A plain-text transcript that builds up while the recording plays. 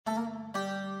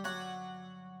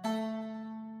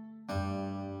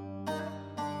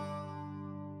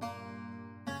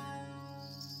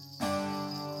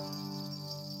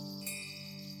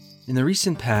In the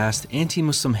recent past,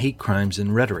 anti-Muslim hate crimes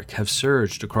and rhetoric have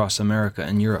surged across America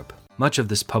and Europe. Much of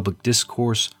this public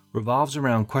discourse revolves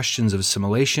around questions of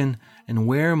assimilation and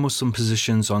where Muslim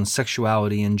positions on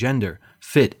sexuality and gender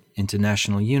fit into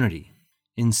national unity.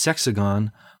 In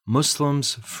Sexagon,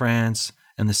 Muslims, France,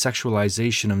 and the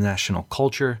Sexualization of National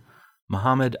Culture,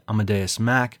 Mohammed Amadeus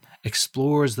Mak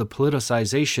explores the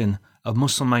politicization of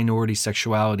Muslim minority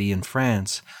sexuality in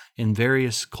France in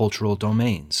various cultural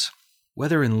domains.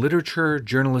 Whether in literature,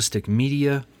 journalistic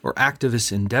media, or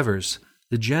activist endeavors,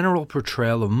 the general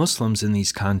portrayal of Muslims in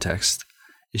these contexts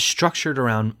is structured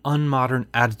around unmodern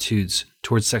attitudes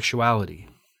towards sexuality.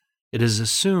 It is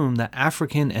assumed that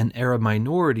African and Arab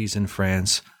minorities in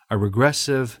France are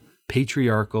regressive,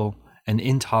 patriarchal, and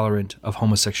intolerant of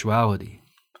homosexuality.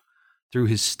 Through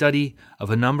his study of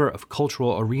a number of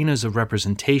cultural arenas of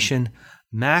representation,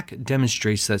 Mak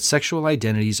demonstrates that sexual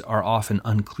identities are often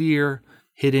unclear,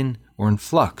 hidden, or in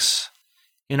flux.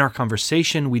 In our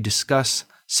conversation, we discuss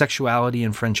sexuality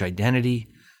and French identity,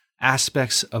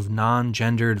 aspects of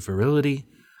non-gendered virility,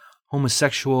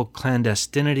 homosexual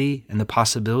clandestinity and the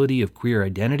possibility of queer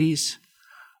identities,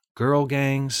 girl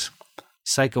gangs,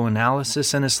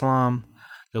 psychoanalysis and Islam,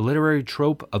 the literary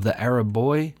trope of the Arab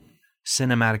boy,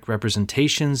 cinematic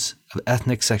representations of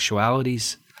ethnic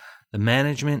sexualities, the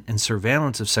management and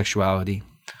surveillance of sexuality,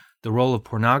 the role of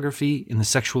pornography in the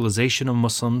sexualization of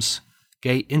Muslims,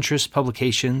 gay interest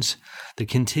publications, the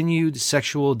continued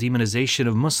sexual demonization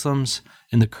of Muslims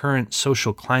in the current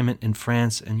social climate in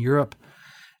France and Europe,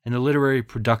 and the literary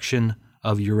production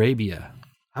of Eurabia.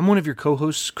 I'm one of your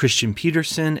co-hosts, Christian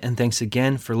Peterson, and thanks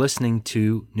again for listening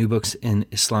to New Books in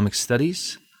Islamic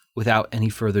Studies. Without any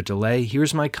further delay,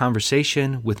 here's my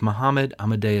conversation with Mohammed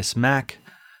Amadeus Mak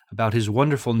about his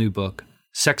wonderful new book,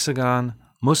 Sexagon,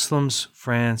 Muslims,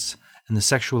 France, and the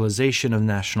Sexualization of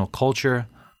National Culture,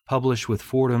 published with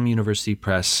Fordham University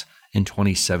Press in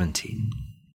 2017.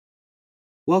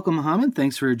 Welcome, Mohammed.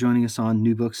 Thanks for joining us on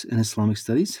New Books in Islamic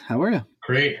Studies. How are you?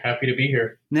 Great. Happy to be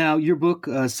here. Now, your book,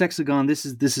 Sexagon, this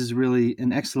is really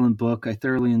an excellent book. I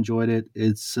thoroughly enjoyed it.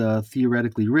 It's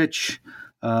theoretically rich,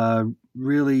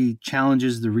 really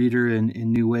challenges the reader in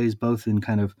new ways, both in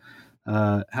kind of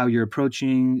how you're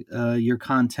approaching your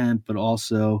content, but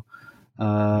also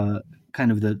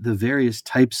kind of the various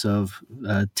types of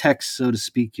texts, so to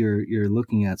speak, you're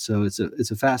looking at. So it's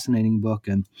a fascinating book,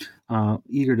 and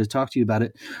eager to talk to you about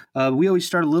it. We always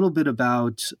start a little bit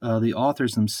about the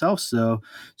authors themselves.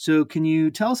 So can you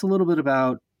tell us a little bit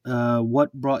about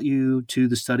what brought you to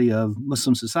the study of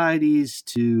Muslim societies,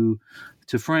 to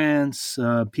France,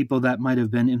 people that might have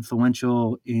been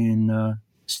influential in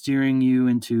steering you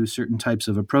into certain types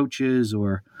of approaches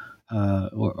or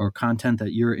content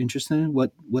that you're interested in?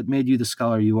 What made you the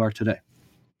scholar you are today?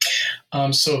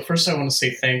 So first I want to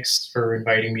say thanks for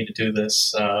inviting me to do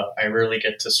this. I rarely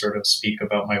get to sort of speak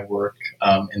about my work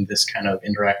in this kind of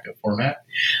interactive format.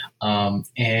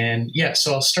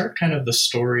 So I'll start kind of the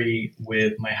story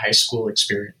with my high school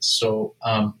experience. So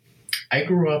I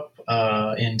grew up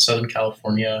in Southern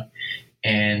California,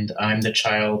 and I'm the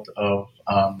child of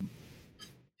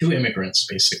two immigrants,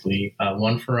 basically,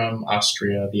 one from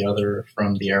Austria, the other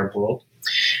from the Arab world.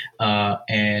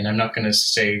 And I'm not going to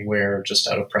say where, just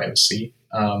out of privacy.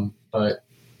 But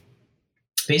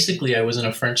basically, I was in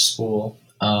a French school,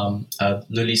 Le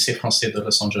Lycée Français de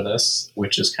Los Angeles,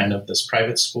 which is kind of this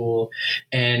private school.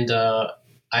 And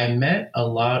I met a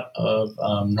lot of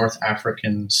North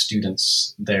African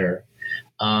students there.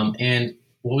 And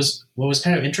what was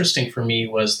kind of interesting for me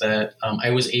was that I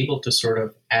was able to sort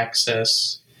of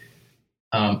access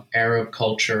Arab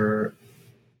culture,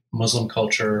 Muslim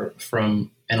culture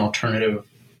from an alternative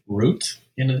route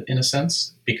in a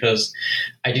sense, because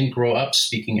I didn't grow up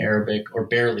speaking Arabic, or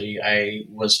barely. I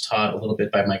was taught a little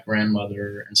bit by my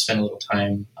grandmother and spent a little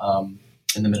time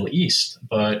in the Middle East.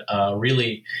 But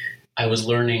really, I was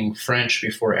learning French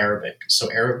before Arabic.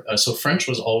 So French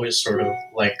was always sort of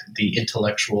like the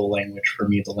intellectual language for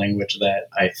me, the language that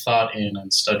I thought in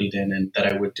and studied in, and that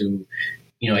I would do.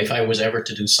 If I was ever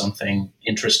to do something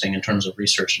interesting in terms of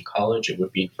research in college, it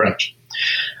would be in French.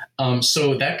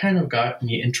 So that kind of got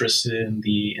me interested in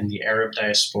the Arab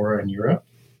diaspora in Europe.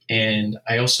 And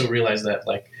I also realized that,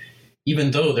 like,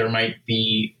 even though there might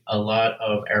be a lot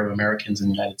of Arab Americans in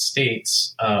the United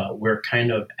States, we're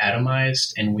kind of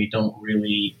atomized, and we don't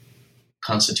really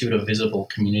constitute a visible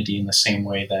community in the same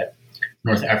way that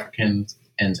North Africans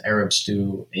and Arabs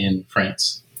do in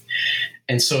France.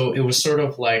 And so it was sort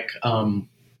of like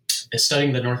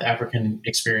studying the North African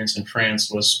experience in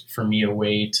France was for me a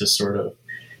way to sort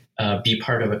of be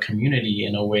part of a community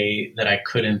in a way that I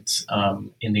couldn't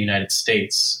in the United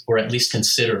States, or at least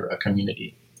consider a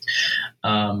community.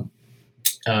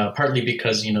 Partly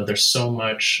because, there's so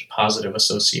much positive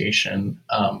association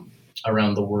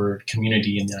around the word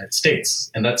community in the United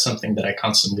States. And that's something that I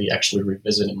constantly actually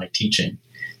revisit in my teaching,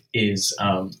 is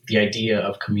the idea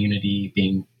of community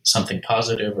being something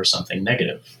positive or something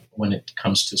negative when it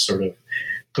comes to sort of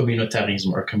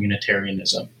communautarism or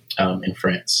communitarianism in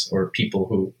France, or people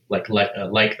who like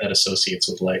that associates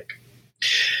with like.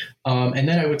 And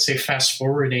then I would say, fast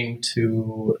forwarding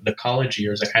to the college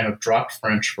years, I kind of dropped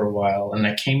French for a while, and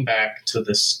I came back to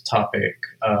this topic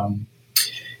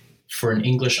for an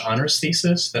English honors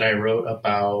thesis that I wrote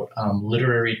about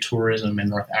literary tourism in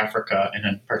North Africa, and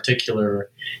in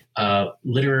particular,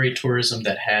 literary tourism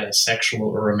that had a sexual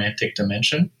or romantic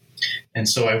dimension. And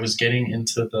so I was getting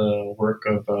into the work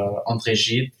of André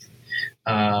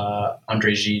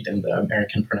Gide in the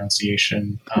American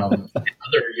pronunciation, and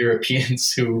other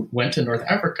Europeans who went to North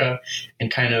Africa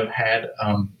and kind of had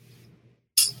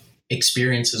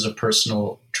experiences of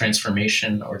personal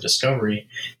transformation or discovery,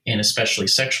 and especially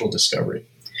sexual discovery.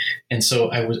 And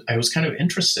so I was kind of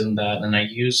interested in that, and I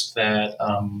used that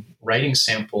writing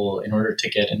sample in order to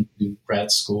get into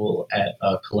grad school at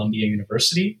Columbia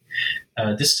University,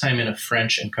 this time in a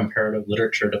French and comparative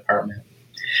literature department.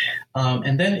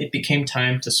 And then it became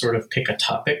time to sort of pick a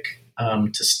topic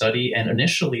to study. And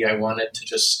initially, I wanted to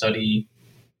just study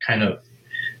kind of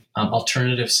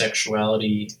alternative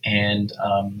sexuality and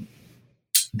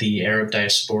the Arab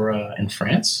diaspora in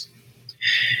France.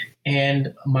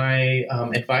 And my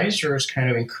advisors kind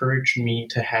of encouraged me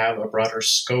to have a broader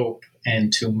scope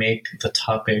and to make the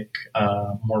topic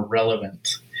more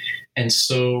relevant. And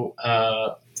so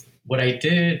what I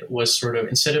did was sort of,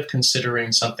 instead of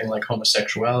considering something like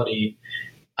homosexuality,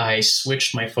 I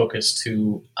switched my focus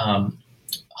to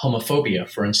homophobia,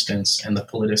 for instance, and the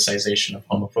politicization of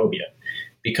homophobia.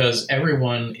 Because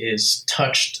everyone is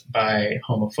touched by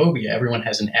homophobia. Everyone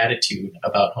has an attitude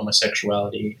about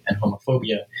homosexuality and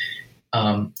homophobia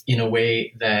in a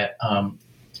way that,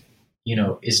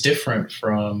 is different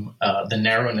from the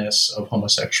narrowness of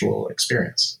homosexual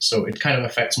experience. So it kind of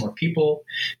affects more people.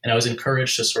 And I was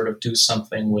encouraged to sort of do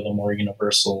something with a more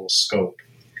universal scope.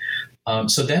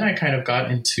 So then I kind of got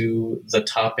into the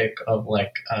topic of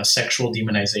sexual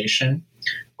demonization,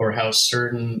 or how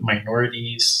certain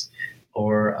minorities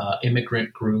or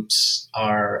immigrant groups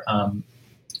are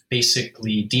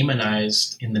basically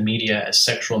demonized in the media as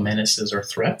sexual menaces or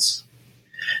threats,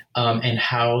 and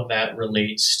how that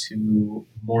relates to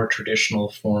more traditional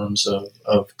forms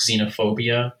of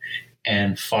xenophobia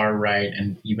and far-right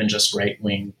and even just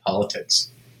right-wing politics.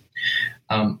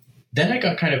 Then I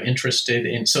got kind of interested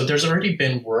in, so there's already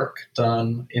been work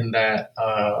done in that,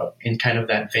 in kind of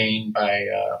that vein by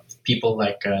people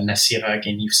like Nassira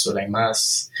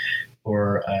Ghenif-Soleimas,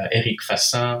 or Eric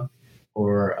Fassin,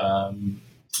 or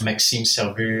Maxime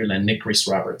Servul and Nick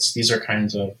Rhys-Roberts. These are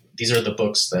the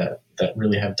books that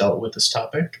really have dealt with this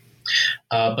topic.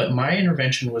 But my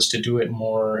intervention was to do it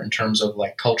more in terms of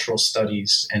cultural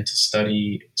studies, and to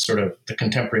study sort of the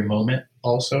contemporary moment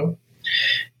also,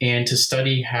 and to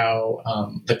study how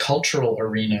the cultural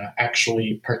arena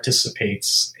actually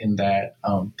participates in that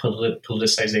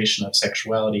politicization of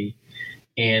sexuality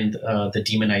and the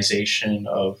demonization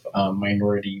of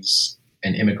minorities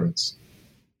and immigrants.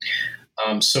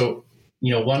 So,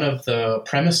 one of the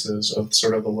premises of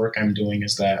sort of the work I'm doing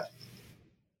is that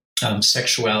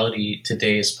sexuality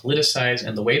today is politicized,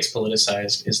 and the way it's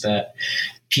politicized is that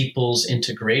people's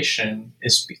integration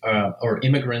or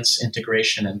immigrants'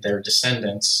 integration and their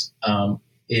descendants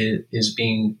is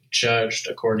being judged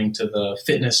according to the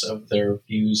fitness of their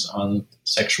views on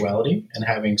sexuality, and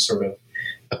having sort of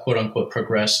a quote-unquote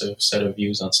progressive set of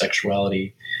views on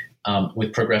sexuality,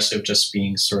 with progressive just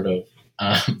being sort of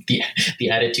the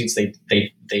attitudes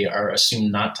they are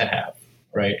assumed not to have,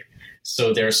 right?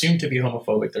 So they're assumed to be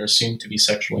homophobic, they're assumed to be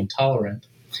sexually intolerant.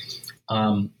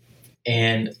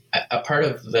 And a part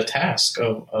of the task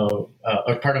or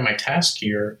part of my task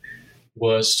here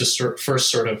was to first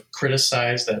sort of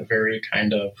criticize that very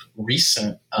kind of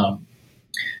recent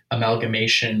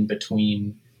amalgamation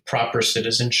between proper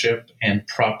citizenship and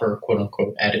proper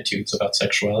quote-unquote attitudes about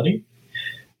sexuality,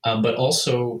 but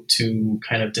also to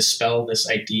kind of dispel this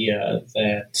idea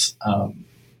that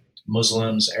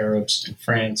Muslims, Arabs in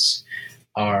France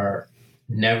are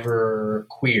never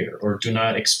queer, or do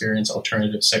not experience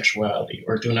alternative sexuality,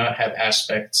 or do not have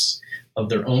aspects of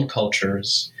their own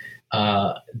cultures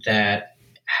that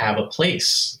have a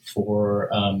place for,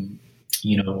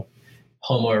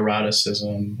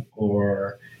 homoeroticism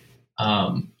or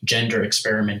gender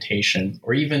experimentation,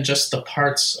 or even just the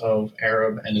parts of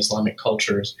Arab and Islamic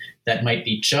cultures that might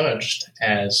be judged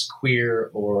as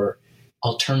queer or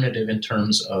alternative in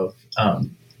terms of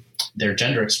their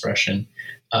gender expression,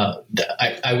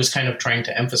 I was kind of trying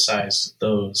to emphasize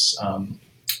those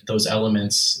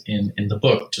elements in the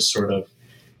book to sort of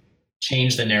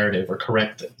change the narrative or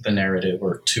correct the narrative,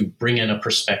 or to bring in a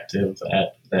perspective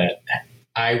that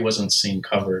I wasn't seeing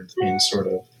covered in sort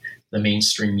of the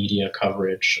mainstream media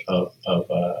coverage of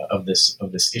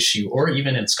this issue, or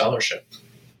even in scholarship.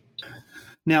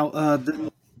 Now,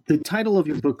 the title of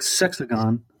your book,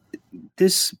 Sexagon,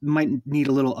 this might need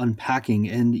a little unpacking,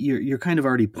 and you're kind of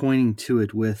already pointing to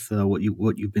it with what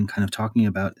you've been kind of talking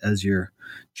about as your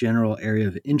general area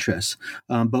of interest.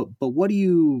 But what do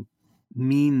you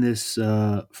mean this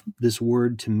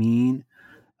word to mean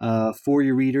for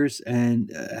your readers,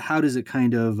 and how does it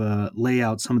kind of lay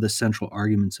out some of the central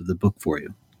arguments of the book for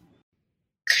you?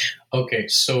 Okay,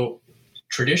 so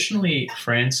traditionally,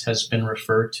 France has been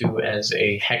referred to as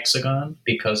a hexagon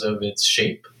because of its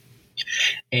shape.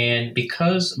 And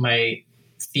because my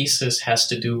thesis has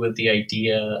to do with the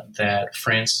idea that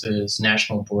France's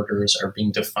national borders are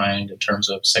being defined in terms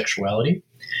of sexuality,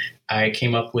 I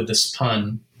came up with this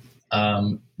pun,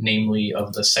 namely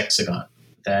of the sexagon,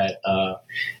 that,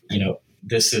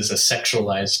 this is a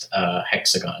sexualized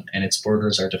hexagon, and its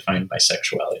borders are defined by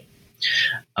sexuality.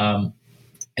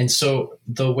 And so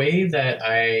the way that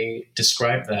I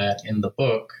describe that in the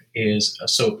book is,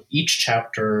 so each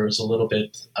chapter is a little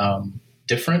bit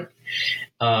different.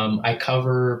 I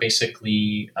cover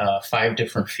basically 5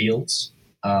 different fields.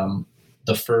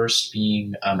 The first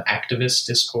being activist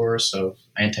discourse of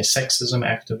anti-sexism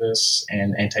activists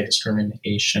and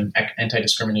anti-discrimination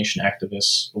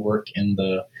activists who work in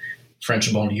the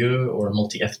French banlieue or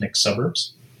multi-ethnic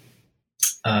suburbs.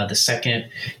 The second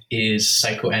is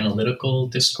psychoanalytical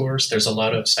discourse. There's a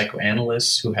lot of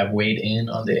psychoanalysts who have weighed in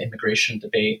on the immigration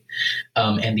debate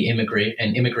and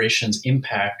immigration's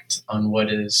impact on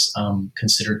what is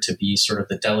considered to be sort of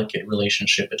the delicate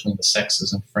relationship between the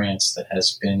sexes in France that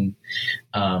has been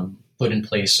put in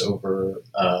place over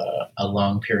a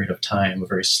long period of time, a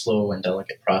very slow and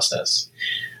delicate process.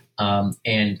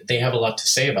 And they have a lot to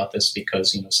say about this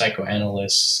because,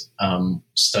 psychoanalysts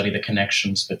study the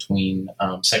connections between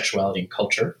sexuality and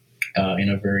culture in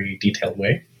a very detailed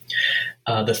way.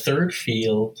 The third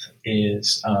field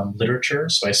is literature.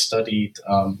 So I studied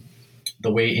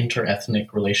the way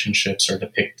interethnic relationships are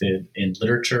depicted in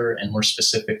literature, and more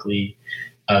specifically,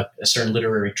 a certain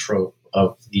literary trope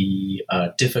of the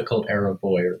difficult Arab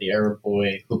boy, or the Arab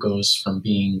boy who goes from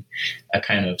being a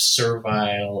kind of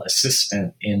servile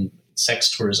assistant in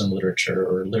sex tourism literature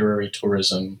or literary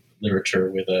tourism literature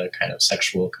with a kind of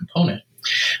sexual component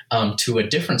to a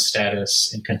different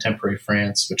status in contemporary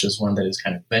France, which is one that is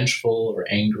kind of vengeful or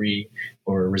angry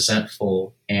or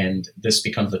resentful. And this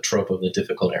becomes the trope of the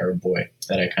difficult Arab boy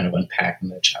that I kind of unpack in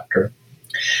that chapter.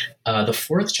 The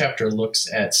fourth chapter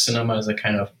looks at cinema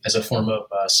as a form of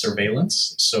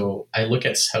surveillance. So I look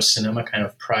at how cinema kind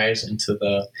of pries into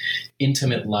the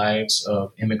intimate lives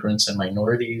of immigrants and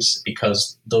minorities,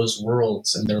 because those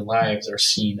worlds and their lives are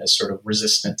seen as sort of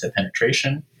resistant to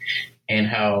penetration, and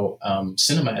how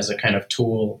cinema as a kind of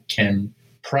tool can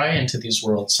pry into these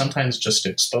worlds, sometimes just to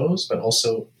expose, but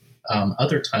also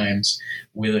other times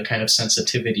with a kind of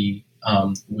sensitivity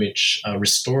which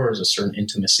restores a certain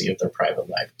intimacy of their private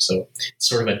life. So it's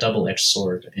sort of a double-edged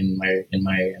sword in my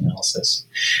analysis.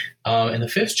 And the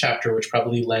fifth chapter, which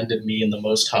probably landed me in the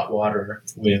most hot water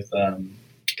with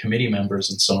committee members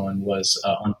and so on, was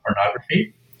on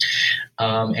pornography.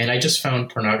 And I just found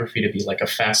pornography to be like a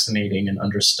fascinating and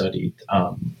understudied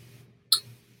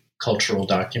cultural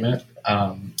document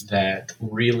that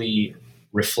really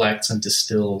reflects and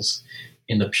distills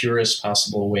in the purest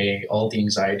possible way all the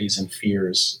anxieties and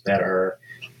fears that are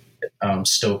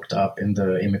stoked up in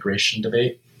the immigration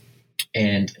debate.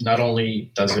 And not only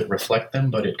does it reflect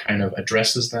them, but it kind of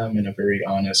addresses them in a very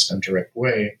honest and direct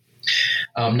way,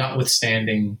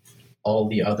 notwithstanding all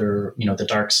the other, the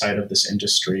dark side of this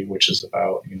industry, which is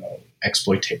about,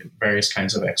 various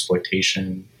kinds of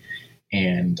exploitation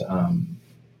and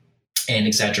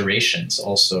exaggerations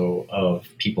also of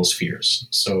people's fears.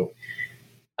 So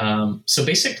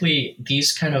basically,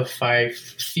 these kind of 5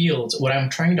 fields, what I'm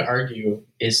trying to argue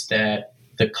is that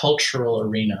the cultural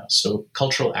arena, so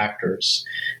cultural actors,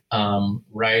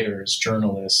 writers,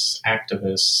 journalists,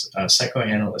 activists,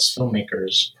 psychoanalysts,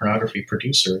 filmmakers, pornography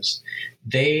producers,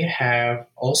 they have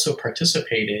also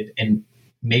participated in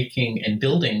making and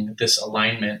building this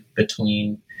alignment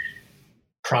between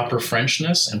proper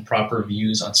Frenchness and proper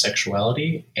views on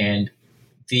sexuality. And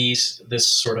this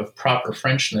sort of proper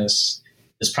Frenchness,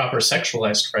 this proper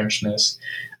sexualized Frenchness,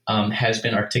 has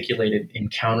been articulated in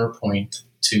counterpoint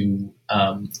to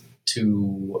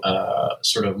to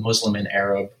sort of Muslim and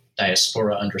Arab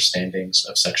diaspora understandings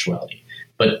of sexuality.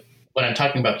 But what I'm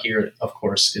talking about here, of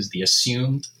course, is the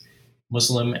assumed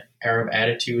Muslim Arab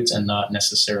attitudes and not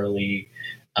necessarily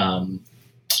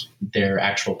their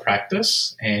actual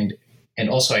practice. And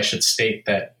also, I should state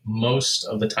that most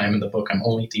of the time in the book, I'm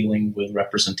only dealing with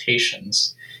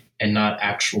representations and not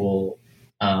actual,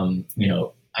 I'm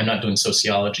not doing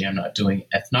sociology, I'm not doing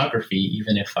ethnography,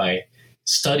 even if I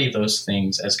study those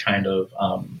things as kind of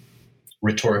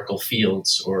rhetorical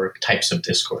fields or types of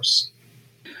discourse.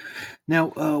 Now,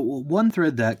 one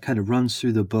thread that kind of runs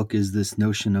through the book is this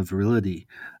notion of virility.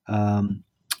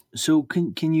 So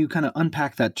can you kind of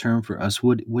unpack that term for us?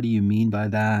 What do you mean by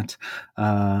that?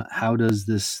 How does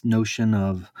this notion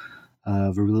of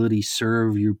virility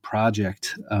serve your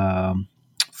project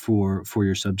for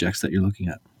your subjects that you're looking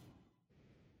at?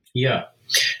 Yeah.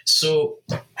 So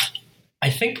I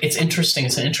think it's interesting.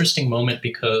 It's an interesting moment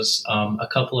because a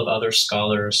couple of other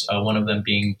scholars, one of them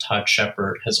being Todd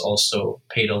Shepard, has also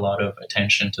paid a lot of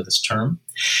attention to this term.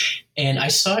 And I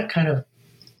saw it kind of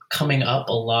coming up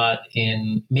a lot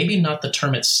in maybe not the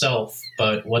term itself,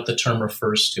 but what the term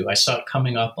refers to. I saw it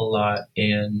coming up a lot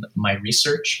in my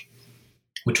research,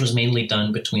 which was mainly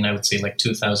done between, I would say, like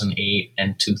 2008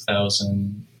 and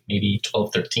 2000, maybe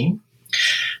 12, 13.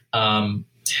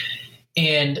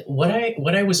 And what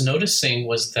I was noticing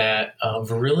was that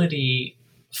virility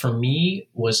for me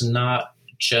was not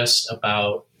just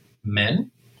about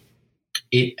men.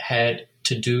 It had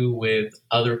to do with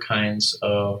other kinds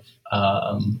of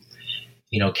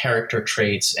character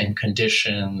traits and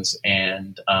conditions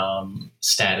and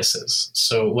statuses.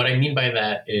 So what I mean by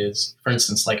that is, for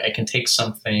instance, like I can take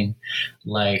something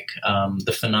like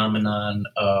the phenomenon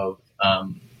of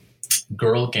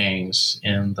girl gangs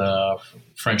in the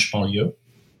French banlieue,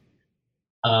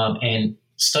 and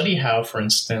study how, for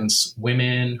instance,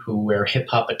 women who wear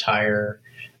hip-hop attire,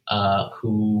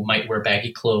 who might wear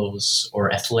baggy clothes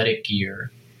or athletic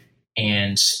gear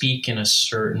and speak in a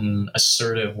certain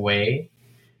assertive way,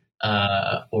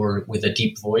 or with a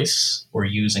deep voice or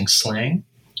using slang,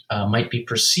 might be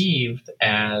perceived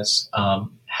as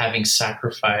having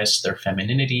sacrificed their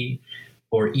femininity,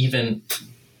 or even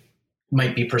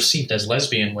might be perceived as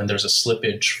lesbian when there's a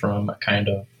slippage from a kind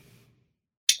of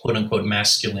quote-unquote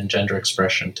masculine gender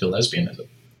expression to lesbianism,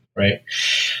 right?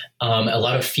 A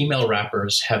lot of female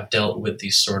rappers have dealt with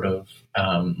these sort of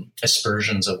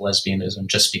aspersions of lesbianism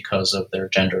just because of their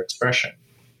gender expression.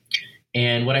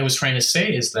 And what I was trying to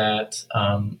say is that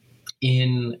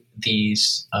in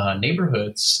these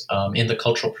neighborhoods, in the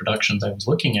cultural productions I was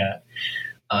looking at,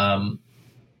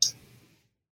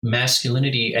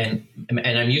 masculinity, and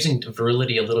I'm using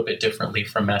virility a little bit differently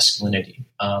from masculinity.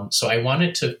 So I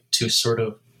wanted to sort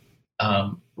of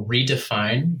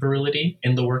redefine virility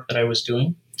in the work that I was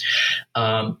doing,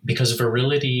 because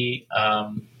virility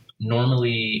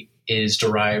normally is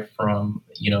derived from,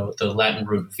 the Latin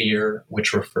root vir,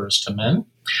 which refers to men.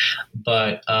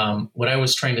 But what I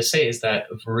was trying to say is that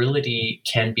virility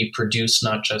can be produced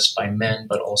not just by men,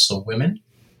 but also women.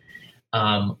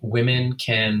 Women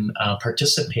can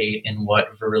participate in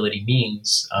what virility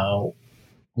means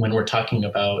when we're talking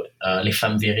about les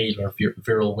femmes viriles, or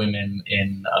virile women,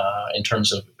 in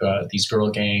terms of these girl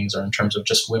gangs, or in terms of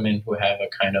just women who have a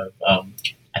kind of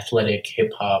athletic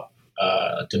hip-hop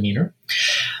demeanor.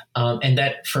 And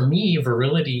that for me,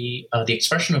 virility, the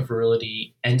expression of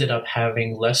virility ended up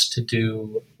having less to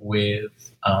do with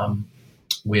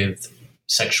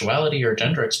sexuality or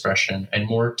gender expression, and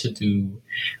more to do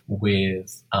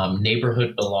with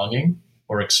neighborhood belonging,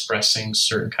 or expressing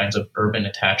certain kinds of urban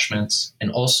attachments, and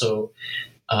also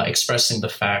expressing the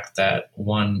fact that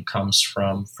one comes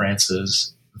from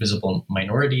France's visible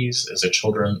minorities,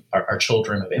 are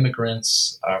children of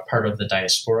immigrants, are part of the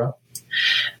diaspora.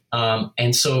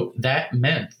 And so that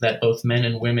meant that both men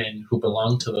and women who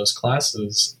belonged to those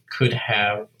classes could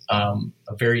have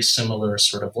a very similar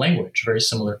sort of language, very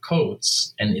similar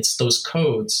codes. And it's those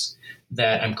codes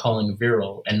that I'm calling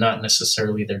virile, and not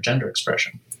necessarily their gender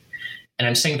expression. And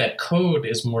I'm saying that code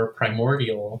is more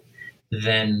primordial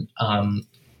than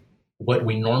what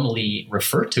we normally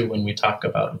refer to when we talk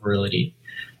about virility,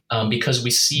 because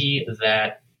we see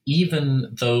that even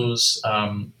those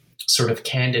sort of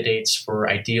candidates for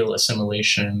ideal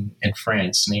assimilation in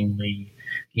France, namely,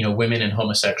 women and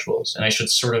homosexuals. And I should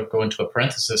sort of go into a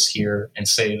parenthesis here and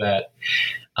say that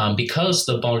because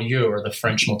the banlieue, or the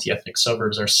French multi-ethnic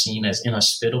suburbs, are seen as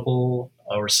inhospitable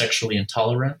or sexually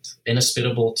intolerant,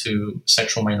 inhospitable to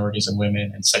sexual minorities and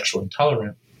women, and sexually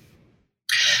intolerant,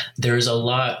 there's a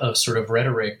lot of sort of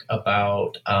rhetoric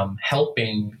about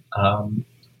helping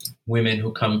women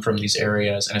who come from these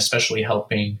areas, and especially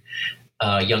helping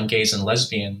young gays and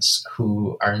lesbians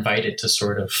who are invited to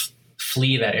sort of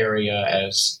flee that area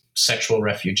as sexual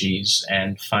refugees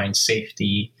and find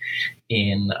safety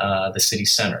in the city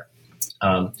center.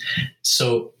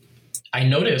 So I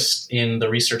noticed in the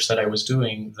research that I was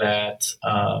doing that,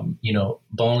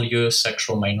 banlieue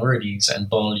sexual minorities and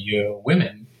banlieue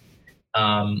women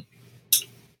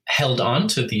held on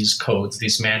to these codes,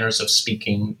 these manners of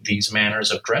speaking, these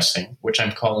manners of dressing, which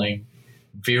I'm calling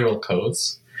virile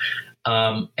codes.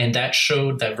 And that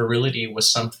showed that virility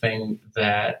was something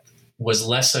that was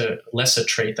less a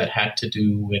trait that had to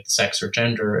do with sex or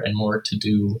gender and more to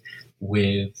do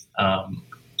with,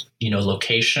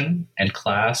 location and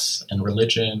class and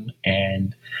religion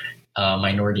and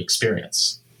minority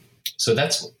experience. So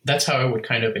that's how I would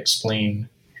kind of explain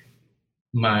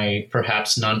my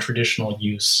perhaps non-traditional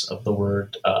use of the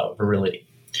word virility.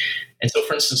 And so,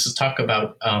 for instance, to talk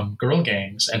about girl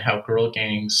gangs and how girl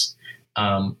gangs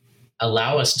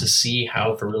allow us to see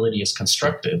how virility is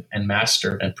constructed and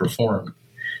mastered and performed,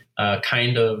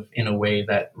 kind of in a way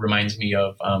that reminds me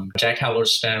of Jack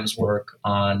Hallorstam's work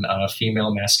on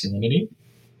female masculinity.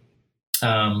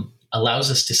 Allows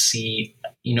us to see,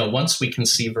 once we can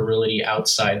see virility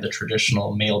outside the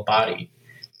traditional male body,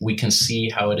 we can see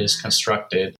how it is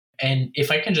constructed. And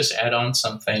if I can just add on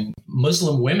something,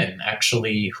 Muslim women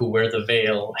actually who wear the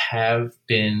veil have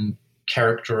been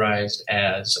characterized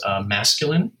as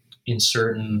masculine in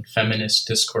certain feminist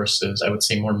discourses, I would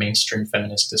say more mainstream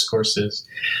feminist discourses,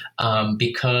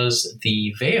 because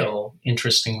the veil,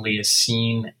 interestingly, is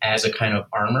seen as a kind of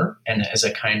armor and as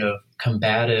a kind of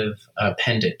combative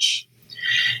appendage.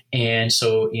 And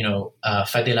so,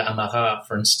 Fadela Amara,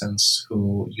 for instance,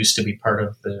 who used to be part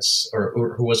of this,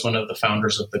 or who was one of the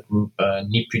founders of the group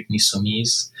Ni Pute Ni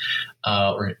Soumise,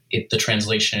 the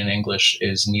translation in English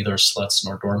is Neither Sluts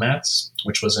Nor Doormats,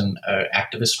 which was an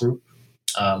activist group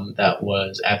that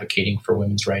was advocating for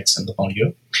women's rights in the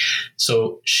banlieue.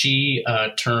 So she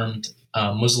termed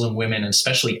Muslim women, and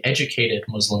especially educated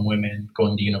Muslim women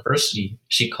going to university,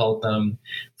 she called them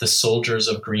the soldiers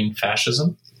of green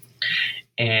fascism.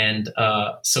 And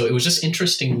so it was just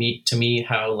interesting to me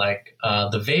how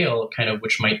the veil kind of,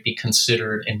 which might be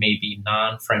considered in maybe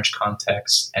non-French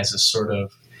context as a sort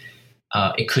of,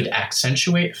 it could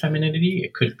accentuate femininity.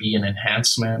 It could be an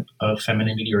enhancement of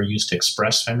femininity or used to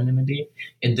express femininity.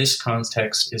 In this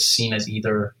context is seen as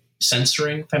either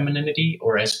censoring femininity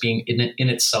or as being in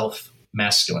itself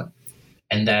masculine.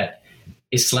 And that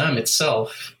Islam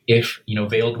itself, if,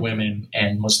 veiled women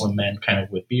and Muslim men kind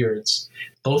of with beards,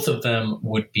 both of them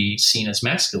would be seen as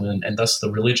masculine, and thus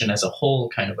the religion as a whole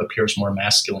kind of appears more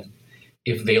masculine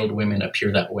if veiled women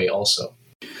appear that way also.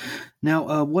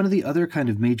 Now, one of the other kind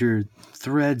of major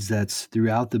threads that's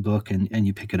throughout the book, and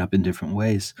you pick it up in different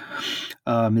ways,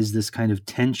 is this kind of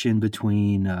tension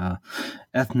between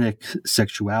ethnic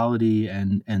sexuality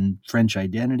and French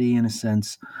identity, in a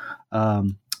sense,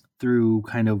 through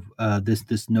kind of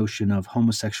this notion of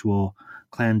homosexual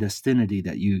clandestinity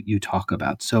that you talk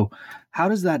about. So how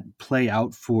does that play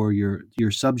out for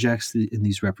your subjects in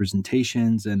these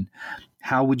representations, and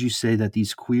how would you say that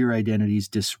these queer identities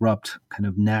disrupt kind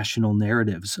of national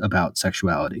narratives about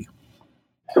sexuality?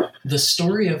 The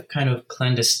story of kind of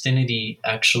clandestinity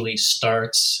actually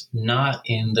starts not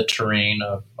in the terrain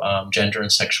of gender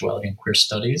and sexuality and queer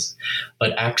studies,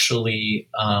 but actually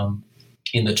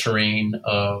in the terrain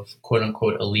of quote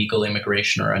unquote illegal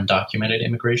immigration or undocumented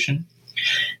immigration.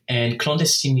 And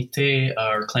clandestinité,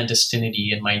 or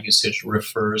clandestinity in my usage,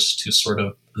 refers to sort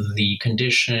of the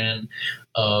condition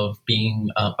of being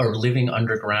or living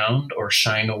underground or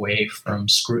shying away from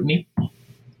scrutiny.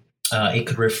 It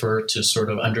could refer to sort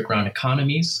of underground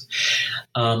economies.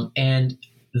 And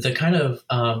the kind of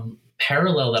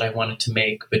parallel that I wanted to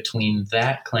make between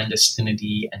that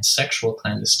clandestinity and sexual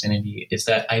clandestinity is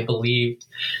that I believed,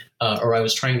 or I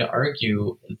was trying to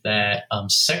argue, that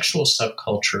sexual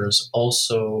subcultures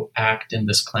also act in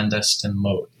this clandestine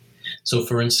mode. So,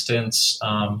 for instance,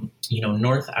 the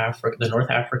North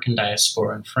African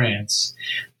diaspora in France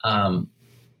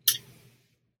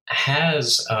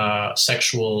has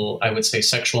sexual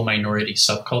minority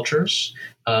subcultures.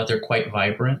 They're quite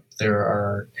vibrant. There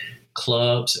are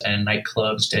clubs and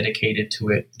nightclubs dedicated to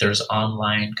it. There's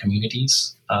online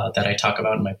communities that I talk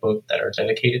about in my book that are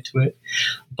dedicated to it.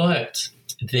 But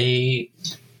they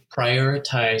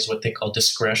prioritize what they call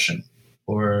discretion,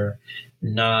 or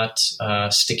not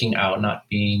sticking out, not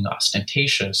being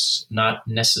ostentatious, not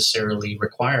necessarily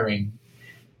requiring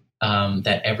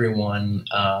that everyone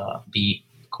be,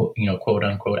 quote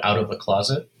unquote, out of the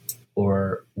closet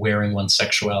or wearing one's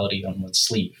sexuality on one's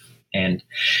sleeve. And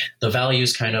the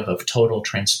values kind of total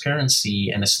transparency,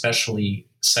 and especially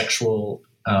sexual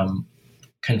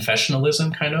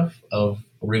confessionalism, of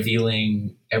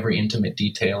revealing every intimate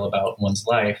detail about one's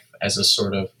life as a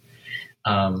sort of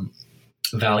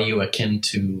value akin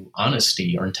to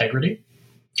honesty or integrity.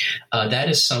 That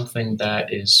is something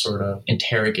that is sort of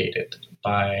interrogated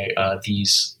by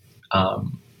these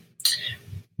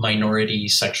minority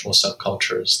sexual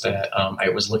subcultures that I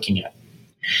was looking at.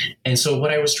 And so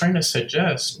what I was trying to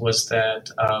suggest was that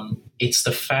it's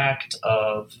the fact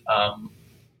of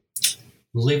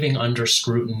living under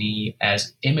scrutiny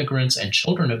as immigrants and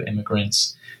children of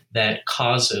immigrants that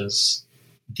causes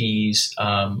these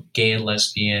gay and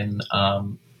lesbian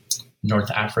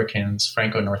North Africans,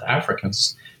 Franco-North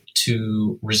Africans,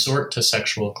 to resort to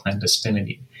sexual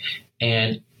clandestinity.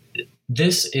 And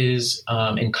this is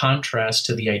in contrast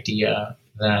to the idea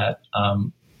that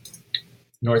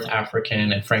North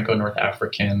African and Franco-North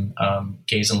African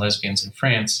gays and lesbians in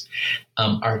France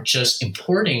are just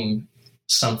importing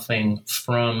something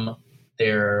from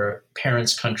their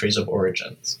parents' countries of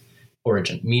origin,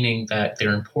 meaning that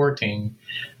they're importing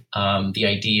the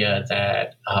idea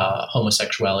that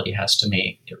homosexuality has to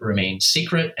remain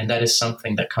secret, and that is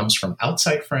something that comes from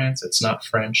outside France. It's not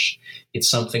French. It's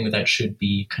something that should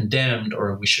be condemned,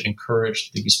 or we should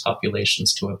encourage these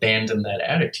populations to abandon that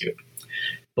attitude.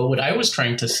 But what I was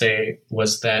trying to say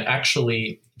was that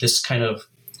actually this kind of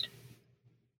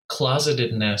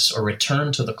closetedness, or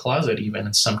return to the closet, even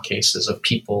in some cases, of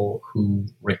people who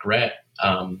regret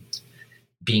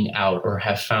being out or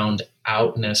have found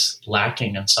outness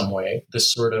lacking in some way,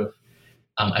 this sort of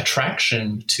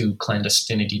attraction to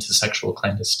clandestinity, to sexual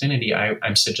clandestinity,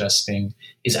 I'm suggesting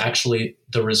is actually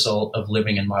the result of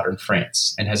living in modern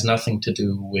France and has nothing to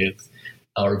do with,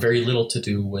 or very little to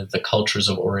do with, the cultures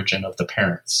of origin of the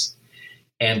parents.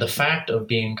 And the fact of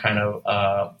being kind of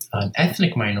an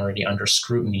ethnic minority under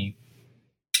scrutiny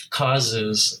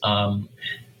causes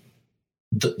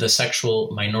the sexual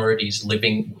minorities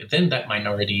living within that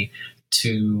minority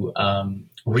to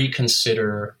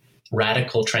reconsider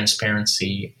radical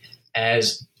transparency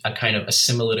as a kind of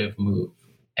assimilative move,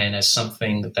 and as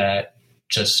something that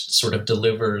just sort of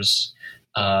delivers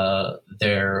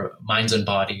their minds and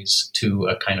bodies to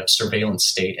a kind of surveillance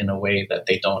state in a way that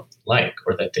they don't like,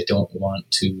 or that they don't want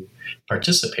to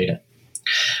participate in.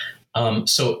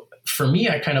 So for me,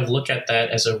 I kind of look at that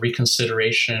as a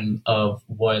reconsideration of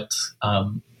what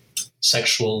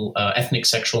ethnic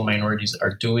sexual minorities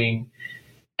are doing,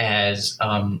 as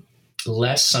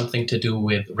less something to do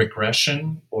with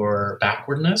regression or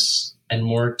backwardness, and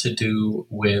more to do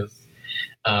with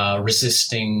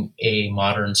resisting a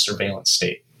modern surveillance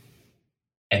state,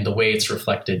 and the way it's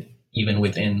reflected even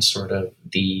within sort of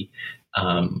the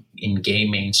in gay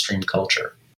mainstream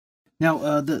culture.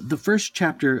 Now, the first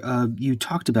chapter, you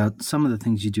talked about some of the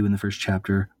things you do in the first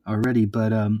chapter already,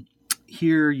 but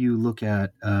here you look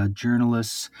at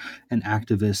journalists and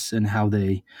activists and how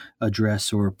they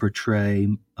address or portray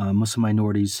Muslim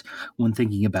minorities when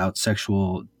thinking about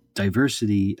sexual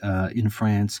diversity in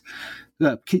France.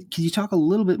 Can you talk a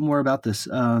little bit more about this?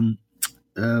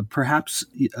 Perhaps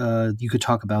you could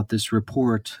talk about this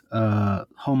report,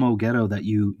 Homo Ghetto, that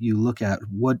you look at.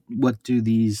 What do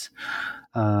these,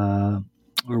 how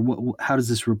does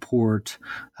this report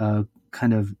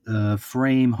kind of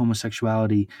frame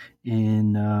homosexuality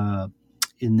in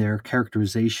their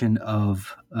characterization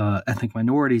of ethnic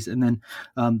minorities? And then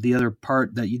the other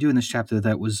part that you do in this chapter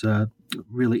that was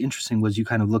really interesting was you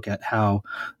kind of look at how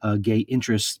gay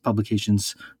interest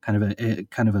publications kind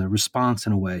of a response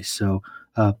in a way. So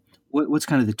what's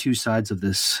kind of the two sides of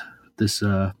this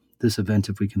event,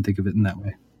 if we can think of it in that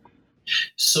way?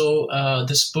 So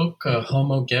this book,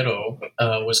 Homo Ghetto,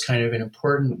 was kind of an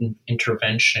important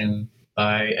intervention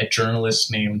by a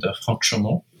journalist named Franck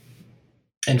Chaumont.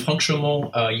 And Franck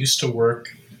Chaumont used to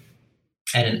work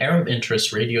at an Arab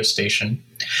interest radio station,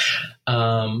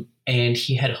 and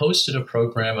he had hosted a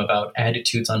program about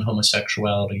attitudes on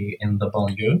homosexuality in the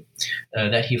banlieue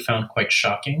that he found quite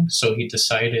shocking. So he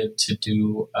decided to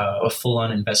do a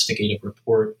full-on investigative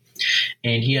report,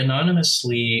 and he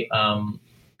anonymously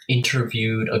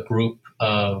interviewed a group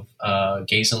of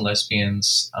gays and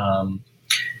lesbians,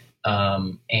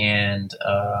 and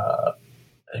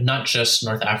not just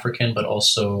North African, but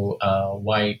also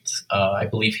white. I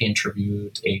believe he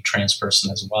interviewed a trans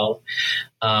person as well,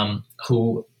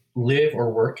 who live or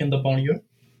work in the banlieue.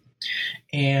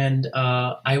 And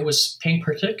I was paying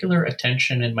particular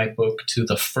attention in my book to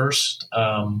the first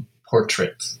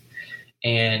portrait.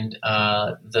 And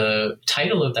the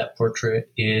title of that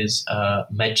portrait is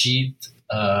Majid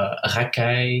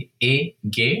Rakai est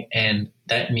gay, and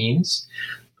that means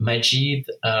Majid,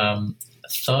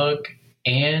 thug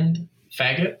and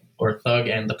faggot, or thug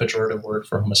and the pejorative word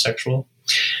for homosexual.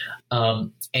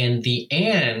 And the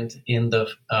 "and" in the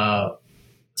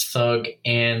thug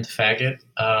and faggot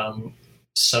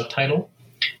subtitle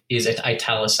is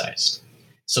italicized.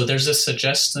 So there's a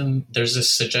suggestion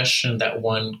that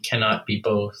one cannot be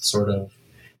both, sort of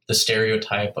the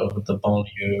stereotype of the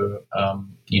banlieue,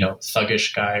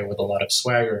 thuggish guy with a lot of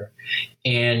swagger,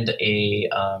 and a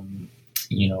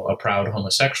proud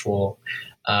homosexual,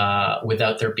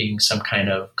 without there being some kind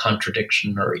of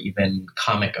contradiction or even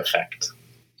comic effect.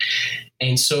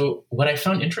 And so what I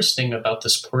found interesting about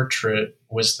this portrait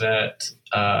was that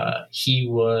he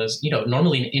was,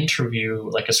 normally an interview,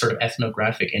 like a sort of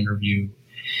ethnographic interview,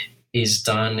 is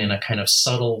done in a kind of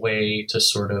subtle way to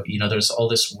sort of, there's all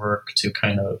this work to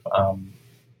kind of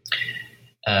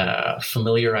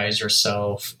familiarize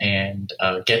yourself and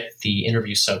get the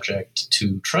interview subject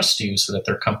to trust you so that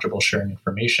they're comfortable sharing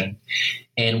information.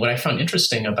 And what I found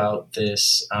interesting about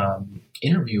this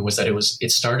interview was that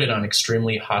it started on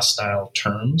extremely hostile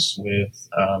terms, with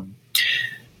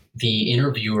the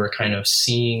interviewer kind of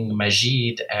seeing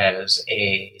Majid as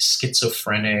a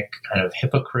schizophrenic kind of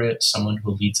hypocrite, someone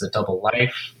who leads a double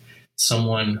life,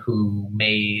 someone who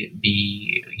may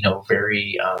be,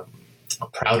 very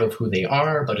proud of who they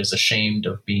are, but is ashamed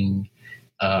of being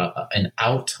an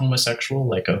out homosexual,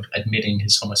 like of admitting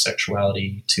his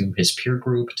homosexuality to his peer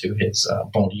group, to his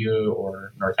banlieue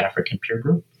or North African peer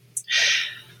group.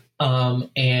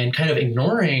 And kind of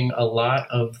ignoring a lot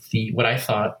of what I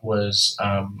thought was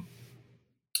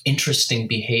interesting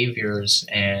behaviors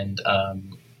and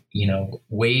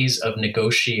ways of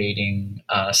negotiating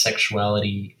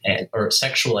sexuality or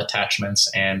sexual attachments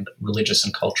and religious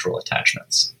and cultural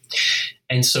attachments.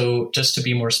 And so, just to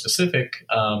be more specific,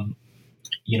 so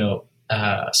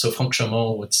Franck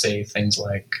Chaumont would say things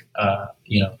like,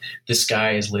 this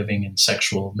guy is living in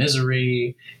sexual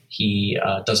misery. He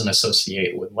doesn't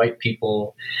associate with white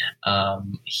people.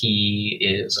 He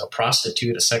is a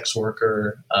prostitute, a sex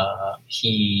worker.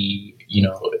 He,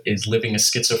 is living a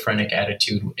schizophrenic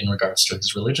attitude in regards to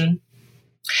his religion.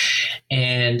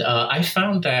 And I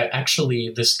found that actually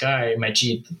this guy,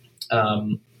 Majid,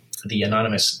 the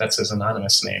anonymous, that's his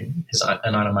anonymous name, his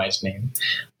anonymized name,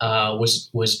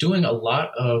 was doing a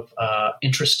lot of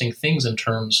interesting things in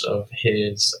terms of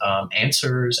his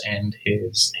answers and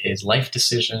his life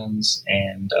decisions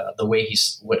and the way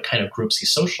what kind of groups he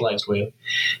socialized with.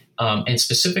 And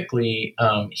specifically,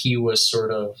 he was sort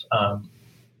of,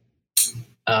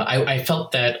 I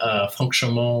felt that Franck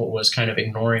Chaumont was kind of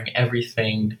ignoring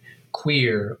everything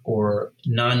queer or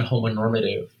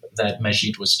non-homonormative that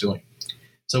Majid was doing.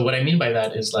 So what I mean by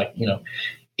that is, like,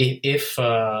 if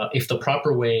the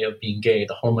proper way of being gay,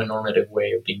 the homonormative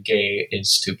way of being gay,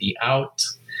 is to be out,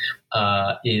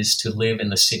 is to live in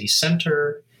the city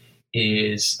center,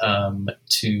 is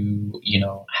to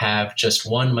have just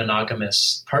one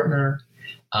monogamous partner,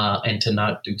 and to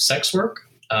not do sex work,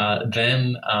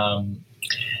 then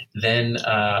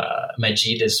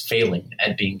Majid is failing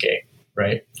at being gay,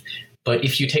 right? But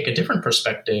if you take a different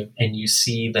perspective and you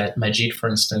see that Majid, for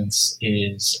instance,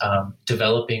 is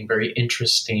developing very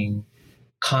interesting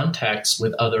contacts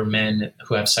with other men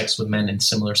who have sex with men in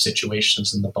similar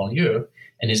situations in the banlieue,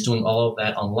 and is doing all of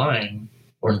that online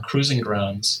or in cruising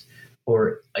grounds,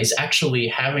 or is actually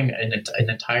having an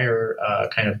entire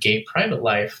kind of gay private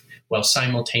life while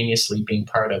simultaneously being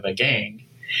part of a gang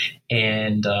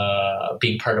and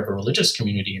being part of a religious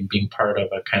community and being part of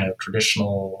a kind of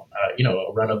traditional,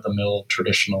 a run-of-the-mill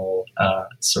traditional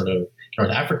sort of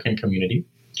North African community,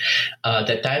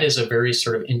 that is a very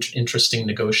sort of interesting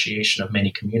negotiation of many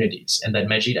communities, and that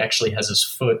Majid actually has his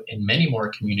foot in many more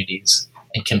communities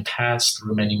and can pass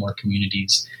through many more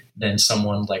communities than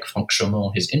someone like Franck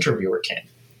Chaumont, his interviewer, can.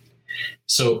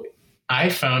 So I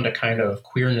found a kind of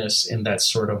queerness in that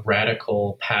sort of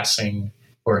radical passing,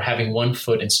 or having one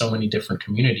foot in so many different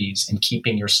communities and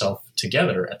keeping yourself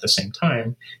together at the same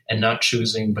time and not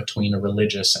choosing between a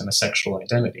religious and a sexual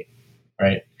identity,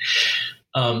 right?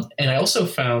 And I also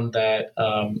found that,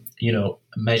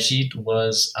 Majid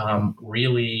was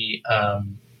really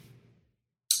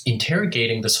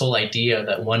interrogating this whole idea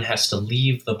that one has to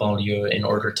leave the banlieue in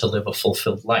order to live a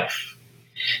fulfilled life.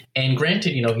 And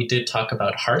granted, he did talk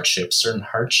about certain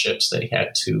hardships that he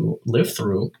had to live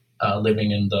through, living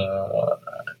in the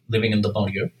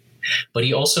banlieue, but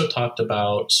he also talked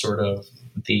about sort of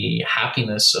the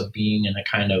happiness of being in a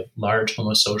kind of large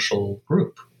homosocial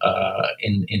group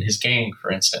in his gang,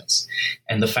 for instance,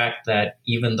 and the fact that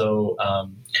even though all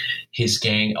his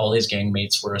gang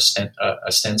mates were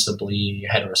ostensibly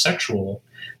heterosexual,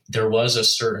 there was a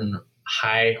certain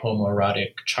high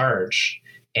homoerotic charge,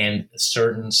 and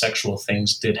certain sexual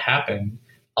things did happen,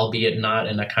 albeit not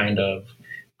in a kind of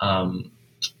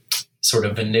sort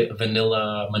of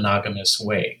vanilla monogamous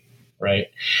way, right?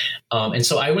 And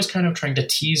so I was kind of trying to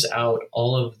tease out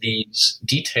all of these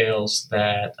details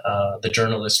that the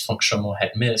journalist Feng Shimo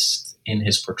had missed in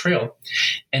his portrayal.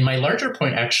 And my larger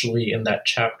point actually in that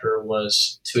chapter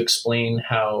was to explain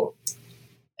how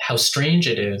strange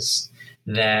it is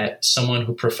that someone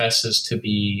who professes to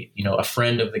be, a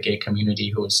friend of the gay community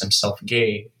who is himself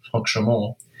gay, Feng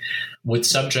Shimo, would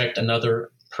subject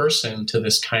another person to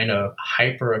this kind of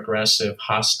hyper-aggressive,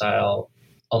 hostile,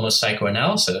 almost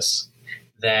psychoanalysis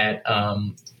that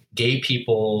gay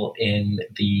people in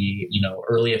the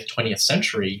early 20th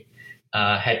century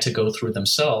had to go through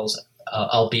themselves,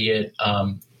 albeit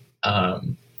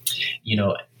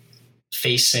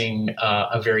facing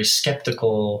a very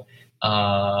skeptical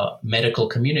medical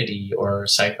community or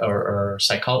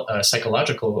psychological,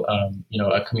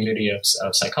 a community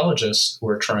of psychologists who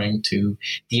are trying to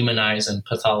demonize and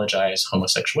pathologize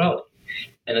homosexuality.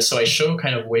 And so I show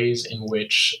kind of ways in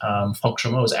which Feng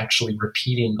Shimo is actually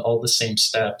repeating all the same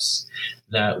steps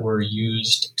that were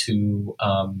used to,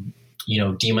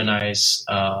 demonize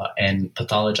and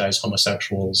pathologize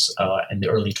homosexuals in the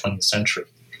early 20th century,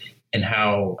 and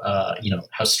how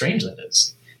strange that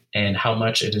is, and how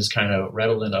much it is kind of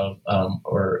redolent of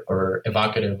or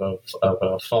evocative of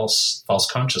a false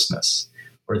consciousness,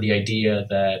 or the idea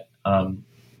that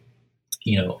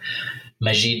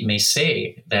Majid may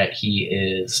say that he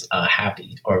is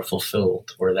happy or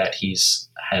fulfilled, or that he's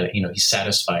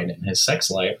satisfied in his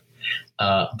sex life,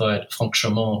 but Feng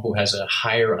Shimo, who has a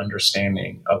higher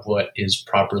understanding of what is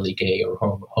properly gay or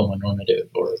homonormative,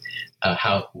 or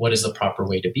what is the proper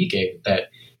way to be gay,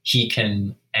 that he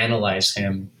can analyze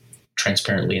him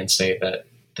transparently and say that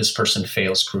this person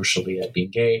fails crucially at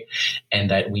being gay, and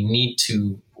that we need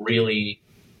to really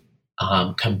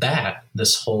combat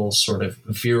this whole sort of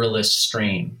virilist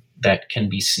strain that can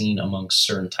be seen amongst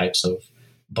certain types of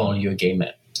banlieue gay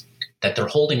men, that they're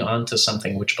holding on to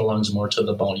something which belongs more to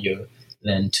the banlieue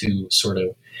than to sort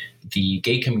of the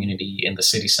gay community in the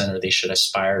city center they should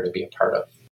aspire to be a part of.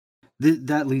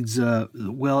 That leads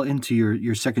well into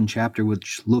your second chapter,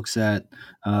 which looks at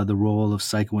the role of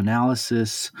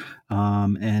psychoanalysis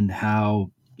and how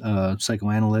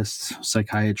psychoanalysts,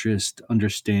 psychiatrists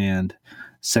understand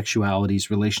sexuality's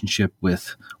relationship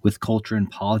with culture and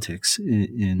politics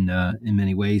in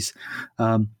many ways.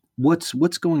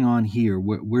 What's going on here?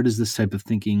 Where does this type of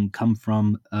thinking come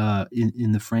from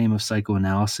in the frame of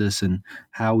psychoanalysis, and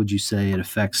how would you say it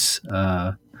affects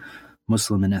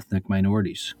Muslim and ethnic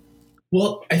minorities?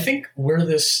 Well, I think where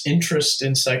this interest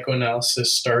in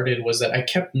psychoanalysis started was that I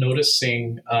kept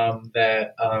noticing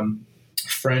that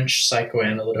French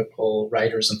psychoanalytical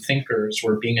writers and thinkers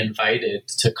were being invited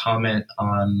to comment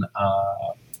on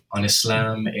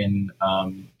Islam in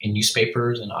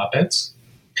newspapers and op-eds.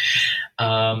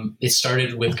 It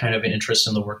started with kind of an interest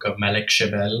in the work of Malek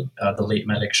Shebel, the late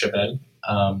Malek Shebel,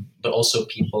 but also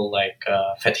people like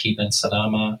Fethi Ben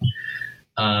Salama,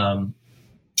 and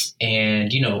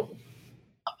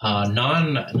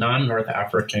non-North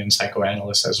African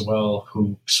psychoanalysts as well,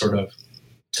 who sort of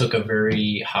took a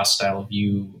very hostile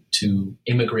view to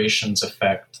immigration's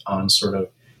effect on sort of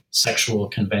sexual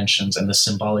conventions and the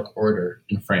symbolic order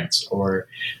in France, or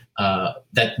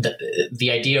the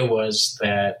idea was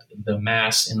that the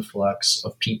mass influx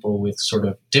of people with sort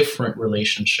of different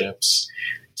relationships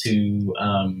to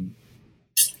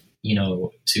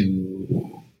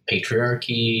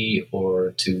patriarchy,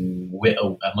 or to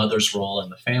a mother's role in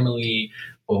the family,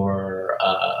 or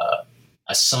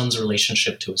a son's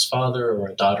relationship to his father, or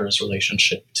a daughter's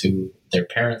relationship to their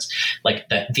parents, like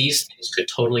that these things could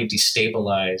totally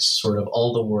destabilize sort of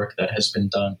all the work that has been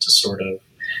done to sort of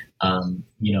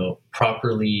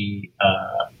properly,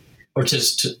 or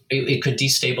it could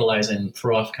destabilize and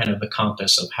throw off kind of the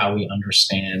compass of how we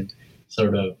understand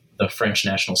sort of the French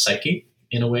national psyche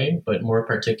in a way, but more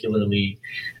particularly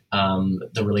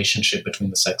the relationship between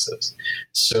the sexes.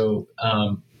 So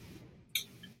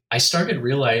I started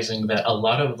realizing that a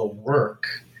lot of the work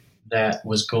that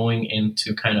was going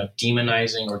into kind of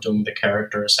demonizing or doing the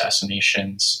character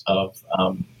assassinations of,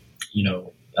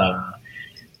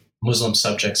 Muslim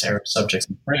subjects, Arab subjects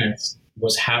in France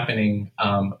was happening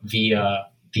via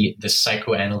the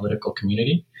psychoanalytical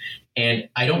community. And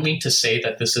I don't mean to say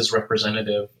that this is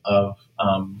representative of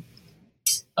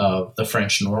the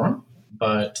French norm,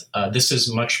 but this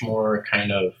is much more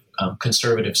kind of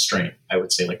conservative strain, I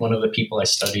would say. Like, one of the people I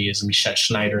study is Michel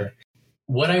Schneider.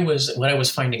 What I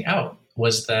was finding out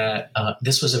was that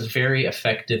this was a very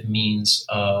effective means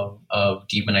of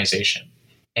demonization.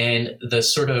 And the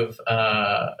sort of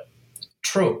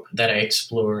trope that I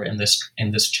explore in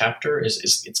this chapter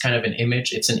is it's kind of an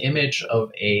image. It's an image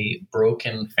of a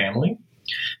broken family.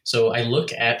 So I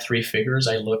look at three figures.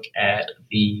 I look at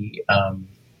the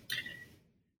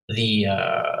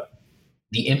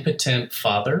impotent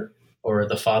father, or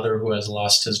the father who has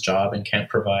lost his job and can't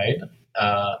provide.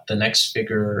 The next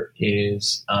figure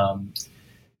is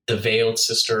the veiled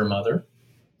sister or mother.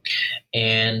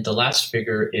 And the last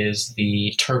figure is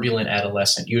the turbulent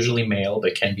adolescent, usually male,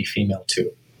 but can be female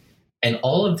too. And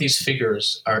all of these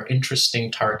figures are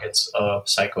interesting targets of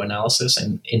psychoanalysis,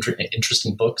 and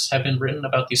interesting books have been written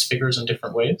about these figures in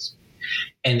different ways.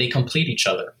 And they complete each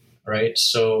other, right?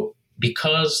 So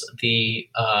because the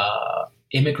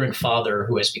immigrant father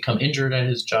who has become injured at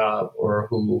his job, or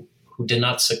who did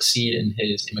not succeed in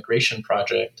his immigration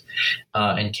project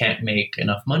and can't make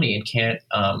enough money and can't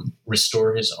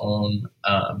restore his own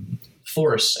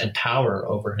force and power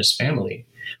over his family,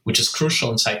 which is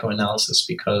crucial in psychoanalysis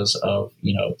because of,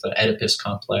 the Oedipus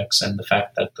complex and the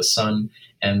fact that the son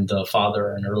and the father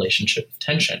are in a relationship of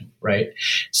tension, right?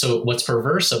 So what's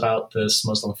perverse about this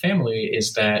Muslim family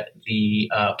is that the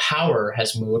power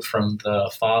has moved from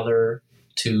the father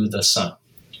to the son.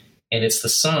 And it's the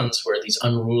sons who are these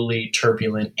unruly,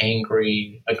 turbulent,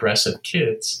 angry, aggressive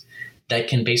kids that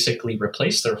can basically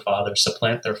replace their fathers,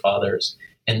 supplant their fathers,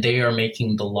 and they are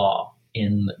making the law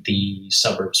in the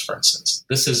suburbs, for instance.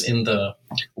 This is in the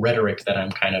rhetoric that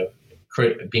I'm kind of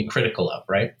being critical of,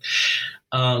 right?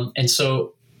 And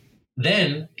so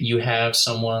then you have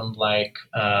someone like,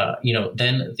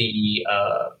 then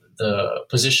the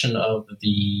position of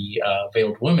the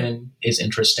veiled woman is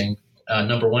interesting.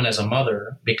 Number one, as a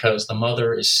mother, because the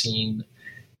mother is seen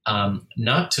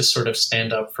not to sort of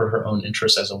stand up for her own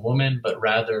interests as a woman, but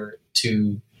rather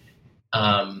to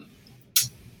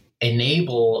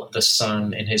enable the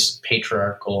son in his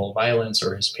patriarchal violence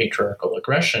or his patriarchal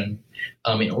aggression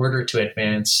in order to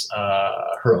advance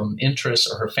her own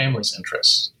interests or her family's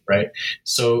interests, right?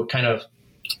 So kind of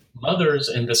mothers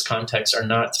in this context are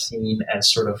not seen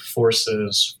as sort of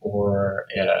forces for,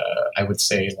 I would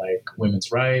say, like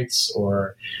women's rights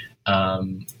or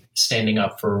standing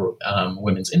up for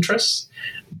women's interests,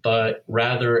 but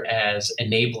rather as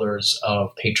enablers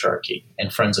of patriarchy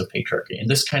and friends of patriarchy. And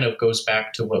this kind of goes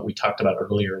back to what we talked about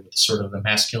earlier with sort of the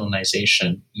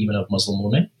masculinization even of Muslim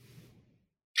women.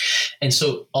 And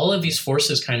so all of these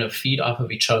forces kind of feed off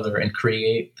of each other and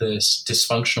create this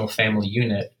dysfunctional family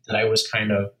unit that I was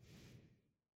kind of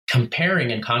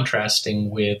comparing and contrasting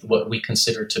with what we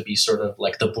consider to be sort of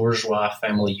like the bourgeois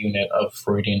family unit of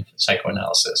Freudian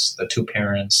psychoanalysis, the two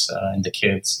parents and the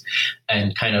kids,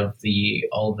 and kind of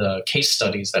all the case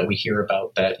studies that we hear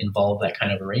about that involve that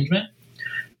kind of arrangement,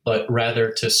 but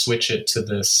rather to switch it to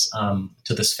this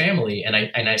family.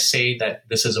 And I say that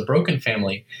this is a broken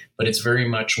family, but it's very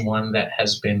much one that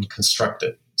has been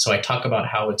constructed. So I talk about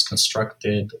how it's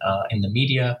constructed in the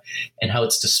media and how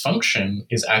its dysfunction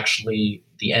is actually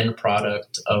the end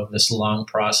product of this long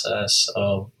process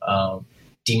of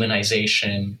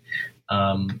demonization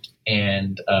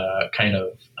and kind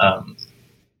of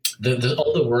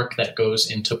all the work that goes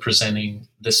into presenting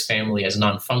this family as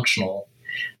non-functional,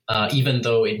 even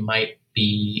though it might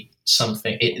be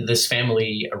something. This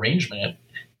family arrangement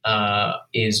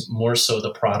is more so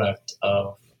the product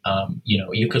of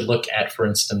you could look at, for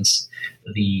instance,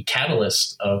 the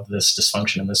catalyst of this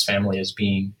dysfunction in this family as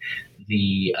being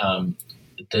the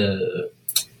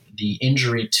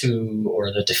injury to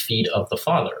or the defeat of the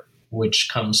father, which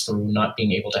comes through not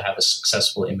being able to have a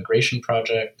successful immigration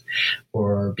project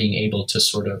or being able to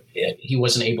he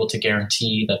wasn't able to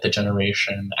guarantee that the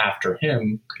generation after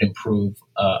him could improve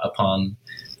upon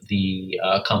the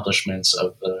accomplishments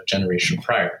of the generation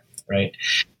prior, right?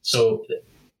 So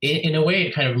in a way,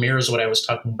 it kind of mirrors what I was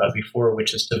talking about before,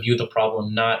 which is to view the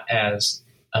problem not as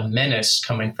a menace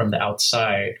coming from the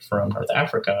outside, from North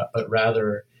Africa, but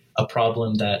rather a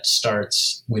problem that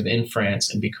starts within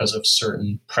France and because of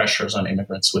certain pressures on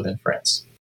immigrants within France.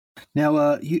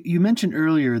 Now, you mentioned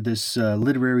earlier this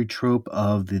literary trope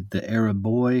of the Arab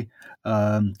boy.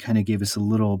 Kind of gave us a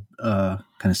little kind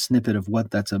of snippet of what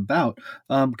that's about.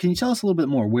 Can you tell us a little bit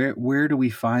more? Where do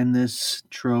we find this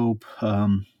trope?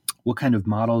 What kind of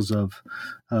models of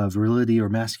virility or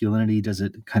masculinity does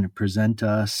it kind of present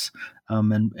us?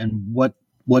 And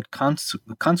what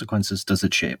consequences does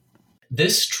it shape?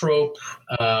 This trope,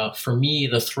 for me,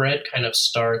 the thread kind of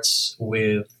starts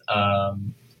with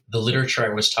the literature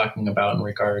I was talking about in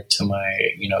regard to my,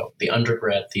 the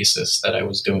undergrad thesis that I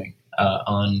was doing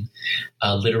on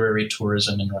literary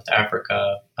tourism in North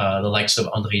Africa the likes of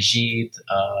André Gide,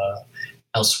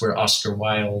 elsewhere Oscar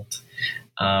Wilde,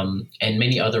 and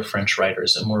many other French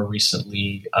writers, and more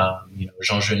recently,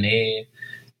 Jean Genet,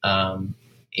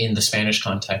 in the Spanish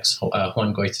context,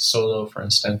 Juan Goiti Solo, for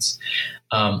instance.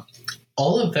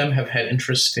 All of them have had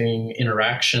interesting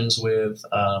interactions with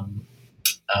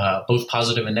both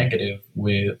positive and negative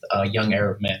with young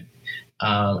Arab men.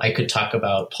 I could talk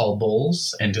about Paul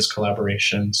Bowles and his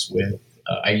collaborations with,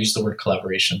 I use the word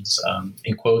collaborations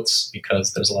in quotes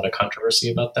because there's a lot of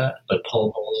controversy about that, but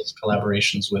Paul Bowles'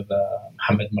 collaborations with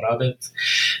Mohamed Morabit,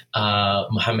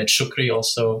 Mohamed Shukri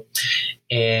also,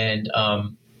 and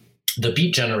the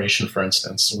Beat Generation, for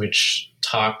instance, which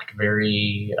spoke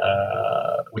very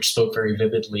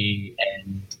vividly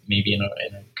and maybe in a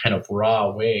kind of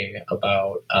raw way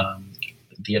about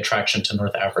the attraction to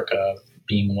North Africa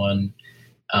being one,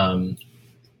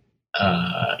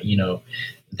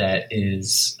 that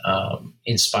is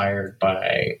inspired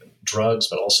by drugs,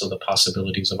 but also the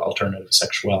possibilities of alternative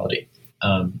sexuality.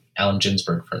 Allen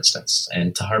Ginsberg, for instance,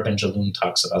 and Tahar Ben-Jelloun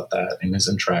talks about that in his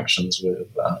interactions with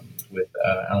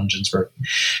Allen Ginsberg.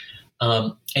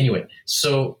 Anyway,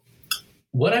 so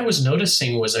what I was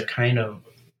noticing was a kind of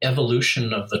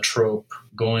evolution of the trope,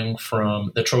 going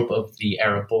from the trope of the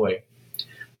Arab boy,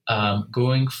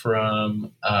 going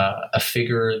from a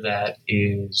figure that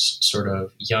is sort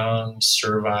of young,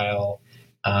 servile,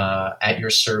 at your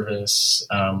service,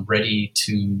 ready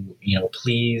to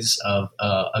please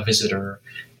a visitor,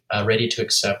 ready to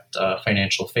accept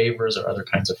financial favors or other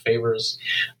kinds of favors,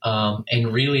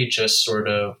 and really just sort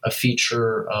of a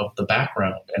feature of the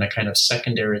background and a kind of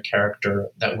secondary character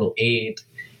that will aid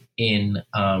in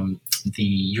the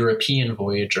European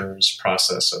voyagers'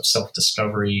 process of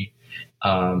self-discovery,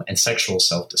 and sexual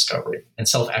self-discovery and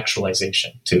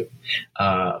self-actualization too.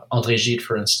 André Gide,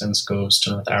 for instance, goes to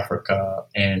North Africa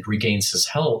and regains his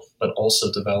health, but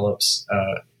also develops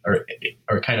or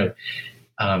kind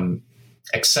of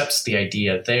accepts the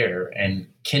idea there and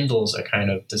kindles a kind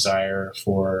of desire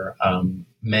for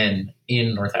men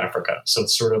in North Africa. So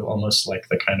it's sort of almost like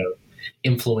the kind of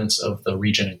influence of the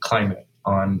region and climate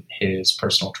on his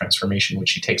personal transformation,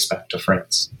 which he takes back to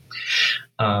France.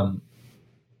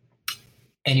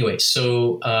 Anyway,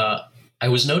 so I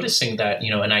was noticing that,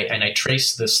 and I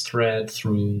traced this thread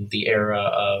through the era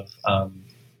of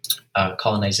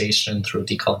colonization, through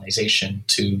decolonization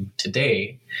to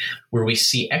today, where we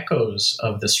see echoes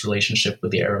of this relationship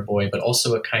with the Arab boy, but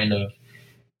also a kind of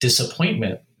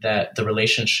disappointment that the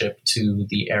relationship to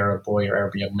the Arab boy or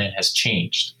Arab young man has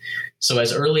changed. So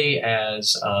as early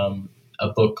as a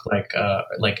book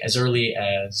like as early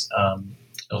as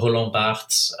Roland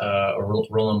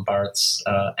Barthes'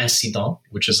 Incident,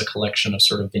 which is a collection of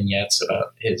sort of vignettes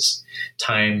about his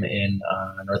time in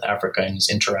North Africa and his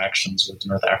interactions with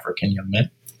North African young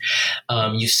men.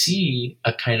 You see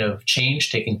a kind of change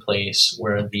taking place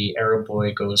where the Arab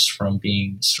boy goes from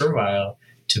being servile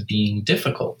to being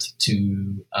difficult,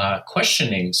 to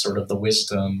questioning sort of the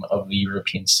wisdom of the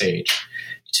European sage,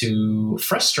 to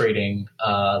frustrating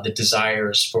the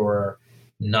desires for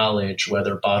knowledge,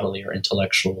 whether bodily or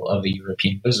intellectual, of the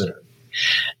European visitor.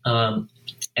 And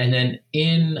then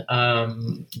in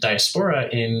diaspora,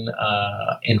 in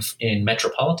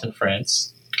metropolitan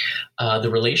France, the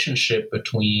relationship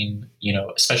between,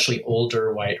 especially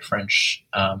older white French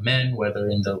men, whether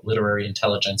in the literary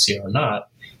intelligentsia or not,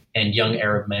 and young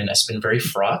Arab men has been very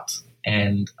fraught.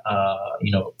 And,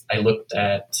 I looked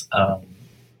at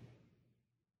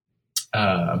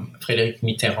Frédéric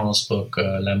Mitterrand's book,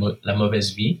 La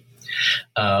Mauvaise Vie,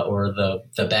 or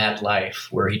the Bad Life,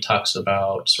 where he talks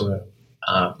about sort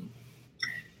of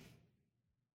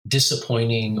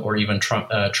disappointing or even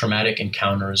traumatic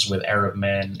encounters with Arab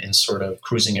men in sort of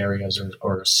cruising areas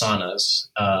or saunas,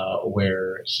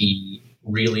 where he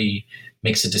really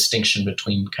makes a distinction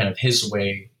between kind of his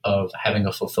way of having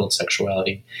a fulfilled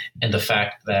sexuality and the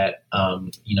fact that,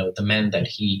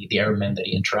 the Arab men that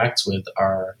he interacts with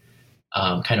are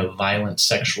kind of violent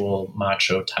sexual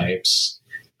macho types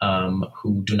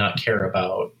who do not care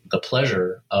about the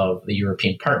pleasure of the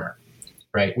European partner,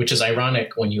 right? Which is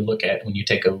ironic when you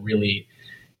take a really,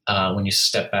 when you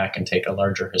step back and take a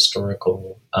larger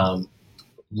historical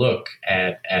look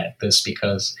at this,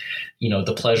 because,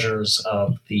 the pleasures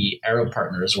of the Arab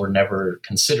partners were never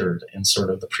considered in sort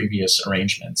of the previous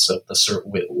arrangements of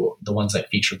the ones that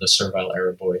feature the servile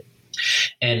Arab boy.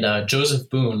 And Joseph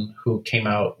Boone, who came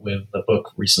out with a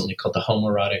book recently called The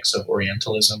Homoerotics of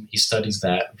Orientalism, he studies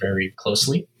that very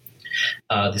closely.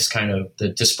 This kind of the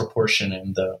disproportion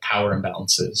and the power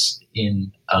imbalances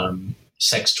in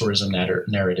sex tourism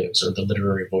narratives, or the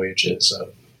literary voyages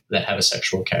that have a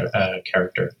sexual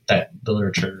character that the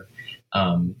literature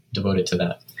devoted to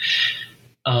that.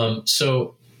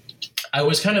 So I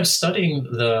was kind of studying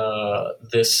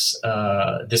this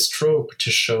trope to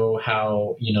show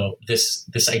how,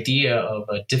 this idea of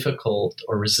a difficult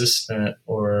or resistant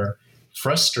or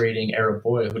frustrating Arab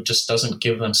boy who just doesn't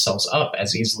give themselves up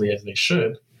as easily as they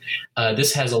should.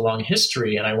 This has a long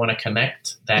history, and I want to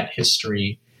connect that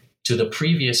history to the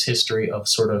previous history of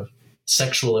sort of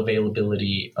sexual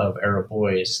availability of Arab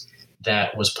boys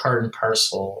that was part and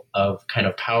parcel of kind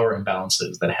of power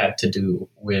imbalances that had to do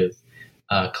with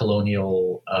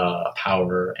colonial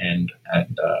power and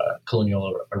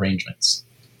colonial arrangements.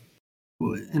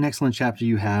 An excellent chapter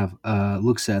you have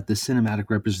looks at the cinematic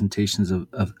representations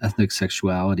of ethnic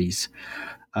sexualities,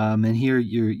 and here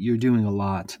you're doing a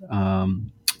lot.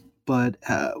 But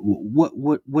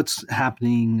what's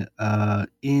happening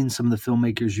in some of the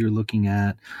filmmakers you're looking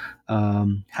at?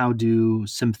 How do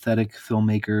sympathetic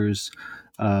filmmakers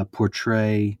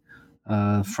portray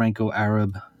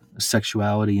Franco-Arab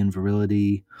sexuality and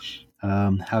virility?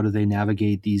 How do they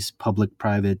navigate these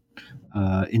public-private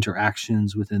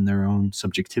interactions within their own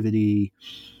subjectivity?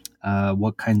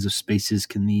 What kinds of spaces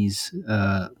can these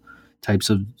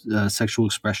types of sexual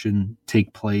expression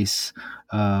take place?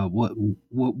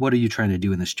 What are you trying to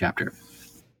do in this chapter?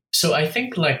 So I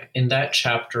think, like, in that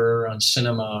chapter on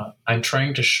cinema, I'm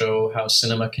trying to show how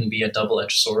cinema can be a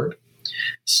double-edged sword.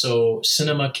 So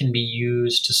cinema can be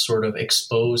used to sort of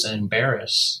expose and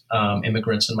embarrass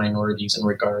immigrants and minorities in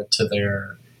regard to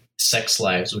their sex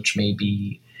lives, which may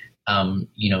be,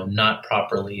 not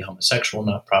properly homosexual,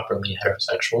 not properly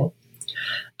heterosexual.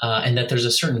 And that there's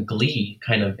a certain glee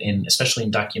kind of especially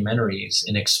in documentaries,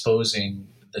 in exposing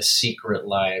the secret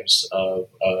lives of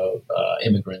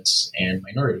immigrants and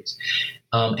minorities.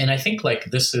 And I think, like,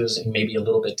 this is maybe a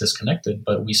little bit disconnected,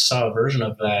 but we saw a version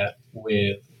of that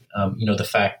with the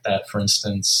fact that, for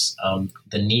instance,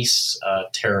 the Nice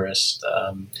terrorist,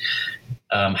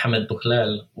 Hamid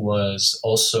Bouhlel, was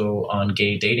also on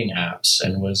gay dating apps,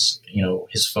 and was,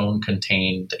 his phone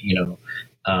contained,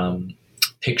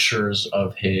 pictures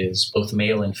of his both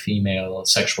male and female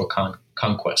sexual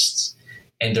conquests.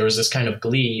 And there was this kind of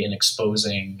glee in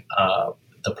exposing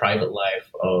the private life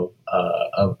of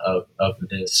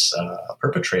this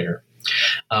perpetrator.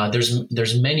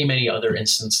 There's many other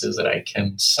instances that I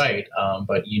can cite,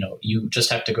 but you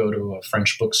just have to go to a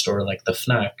French bookstore like the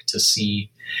Fnac to see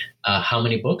how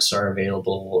many books are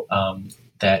available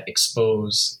that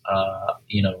expose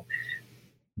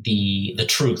the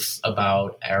truth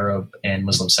about Arab and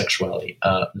Muslim sexuality.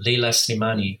 Leila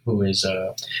Slimani, who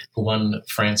won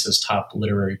France's top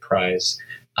literary prize,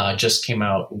 just came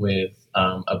out with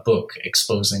a book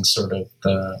exposing sort of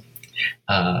the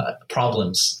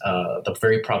problems, the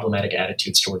very problematic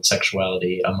attitudes towards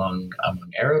sexuality among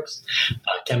Arabs.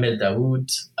 Kamel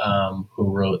Daoud, who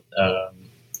wrote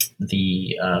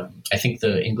I think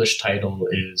the English title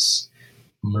is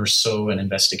Meursault, an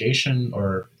Investigation,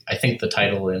 or I think the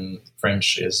title in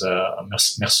French is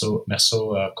Meursault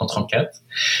contre enquête.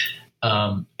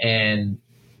 And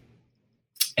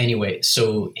anyway,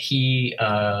 so he,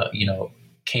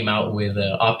 came out with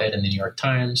an op-ed in the New York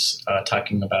Times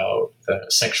talking about the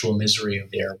sexual misery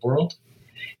of the Arab world.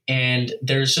 And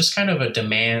there's just kind of a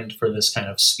demand for this kind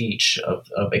of speech of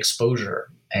exposure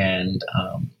and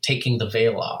taking the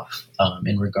veil off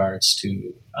in regards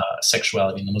to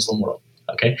sexuality in the Muslim world.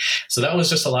 Okay, so that was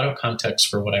just a lot of context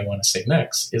for what I want to say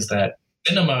next, is that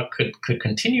cinema could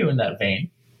continue in that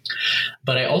vein.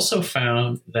 But I also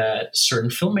found that certain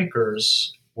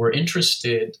filmmakers were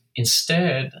interested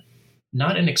instead,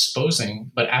 not in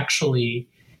exposing, but actually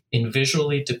in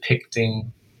visually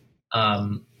depicting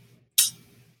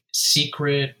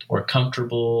secret or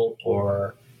comfortable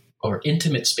or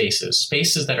intimate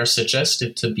spaces that are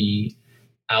suggested to be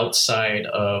outside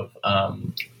of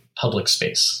public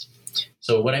space.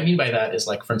 So what I mean by that is,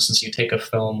 like, for instance, you take a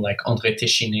film like André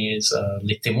Téchiné's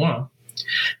Les Témoins,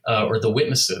 or The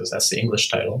Witnesses, that's the English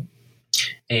title,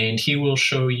 and he will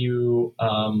show you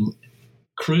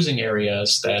cruising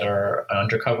areas that are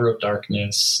under cover of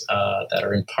darkness, that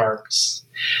are in parks.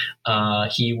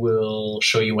 He will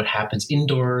show you what happens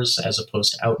indoors as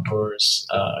opposed to outdoors.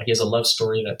 He has a love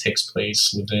story that takes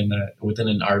place within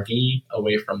an RV,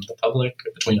 away from the public,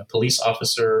 between a police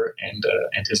officer and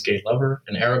his gay lover,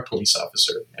 an Arab police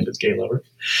officer and his gay lover.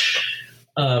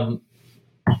 And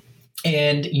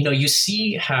you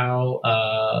see how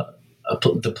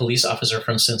the police officer,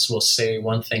 for instance, will say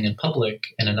one thing in public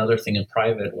and another thing in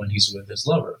private when he's with his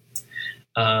lover.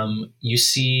 You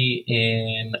see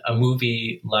in a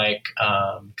movie like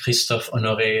Christophe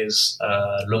Honoré's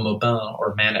L'Homme au Bain,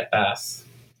 or Man at Bath,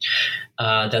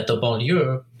 that the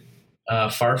banlieue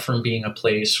far from being a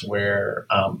place where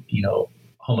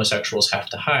homosexuals have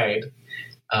to hide,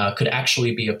 could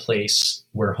actually be a place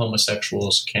where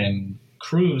homosexuals can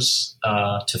cruise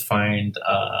to find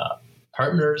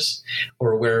partners,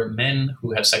 or where men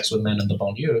who have sex with men in the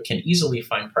banlieue can easily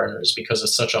find partners because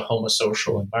it's such a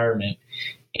homosocial environment.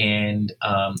 And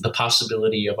the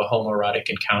possibility of a homoerotic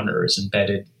encounter is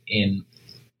embedded in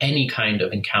any kind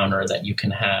of encounter that you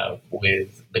can have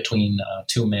between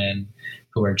two men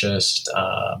who are just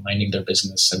minding their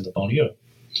business in the banlieue.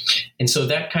 And so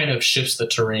that kind of shifts the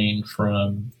terrain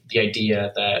from the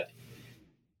idea that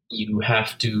you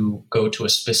have to go to a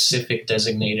specific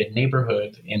designated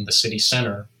neighborhood in the city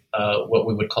center, what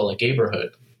we would call a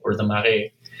gayborhood or the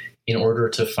Marais, in order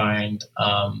to find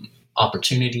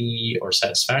opportunity or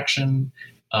satisfaction,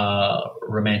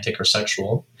 romantic or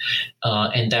sexual,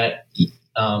 and that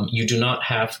you do not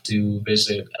have to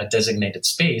visit a designated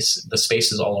space. The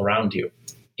space is all around you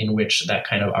in which that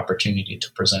kind of opportunity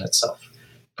to present itself.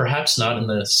 Perhaps not in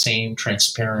the same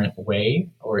transparent way,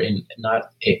 or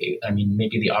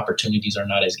maybe the opportunities are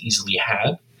not as easily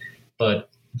had, but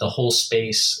the whole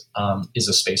space is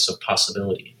a space of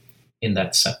possibility in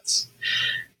that sense.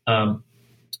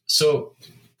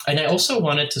 And I also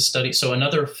wanted to study. So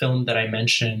another film that I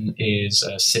mentioned is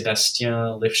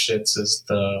Sébastien Lifshitz.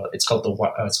 It's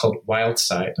called Wild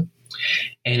Side,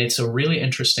 and it's a really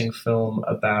interesting film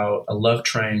about a love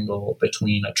triangle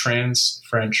between a trans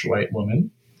French white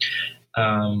woman,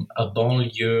 a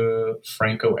banlieue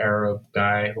Franco-Arab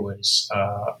guy who is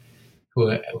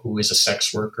a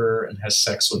sex worker and has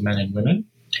sex with men and women,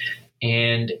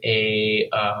 and a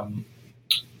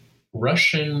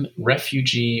Russian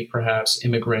refugee, perhaps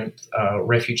immigrant,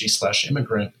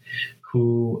 refugee/immigrant,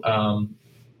 who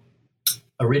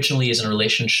originally is in a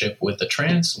relationship with the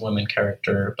trans woman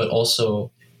character, but also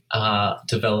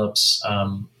develops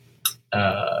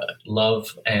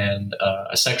love and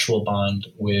a sexual bond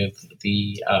with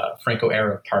the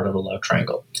Franco-Arab part of the love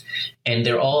triangle. And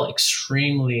they're all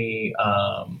extremely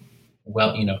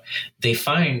they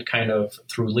find kind of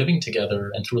through living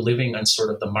together and through living on sort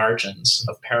of the margins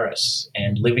of Paris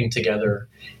and living together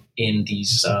in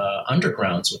these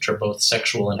undergrounds, which are both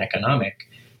sexual and economic,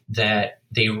 that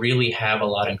they really have a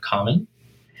lot in common,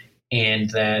 and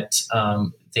that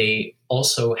they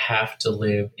also have to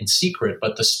live in secret,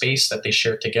 but the space that they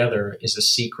share together is a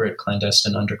secret,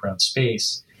 clandestine underground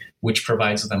space, which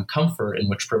provides them comfort and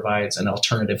which provides an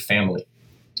alternative family,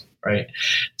 right?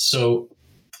 So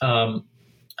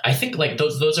I think like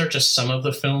those are just some of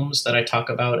the films that I talk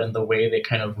about, and the way they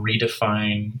kind of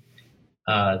redefine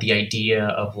the idea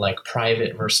of like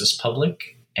private versus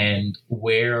public, and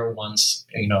where one's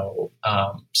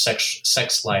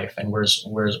sex life and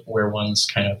where one's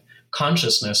kind of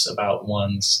consciousness about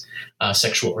one's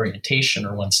sexual orientation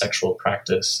or one's sexual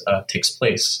practice takes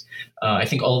place. I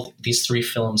think all these three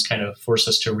films kind of force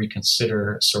us to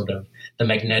reconsider sort of the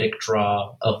magnetic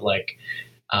draw of like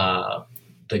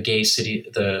the gay city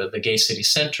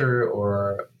center,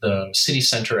 or the city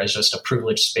center as just a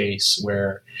privileged space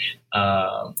where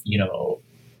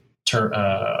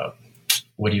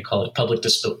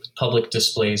public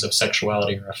displays of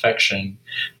sexuality or affection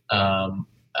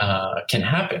can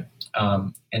happen.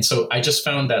 And so I just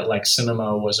found that like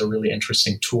cinema was a really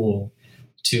interesting tool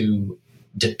to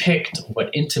depict what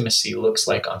intimacy looks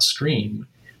like on screen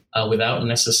without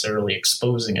necessarily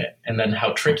exposing it. And then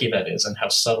how tricky that is, and how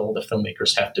subtle the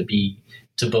filmmakers have to be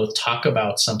to both talk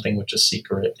about something which is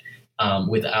secret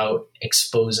without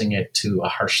exposing it to a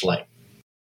harsh light.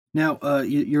 Now,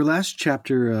 your last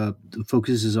chapter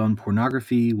focuses on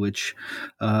pornography, which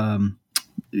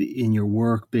in your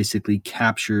work basically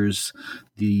captures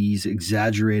these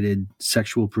exaggerated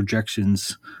sexual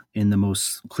projections in the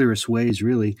most clearest ways,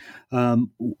 really.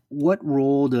 What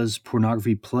role does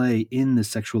pornography play in the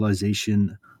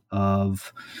sexualization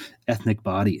of ethnic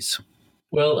bodies?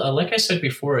 Well, like I said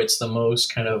before, it's the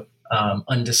most kind of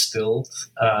undistilled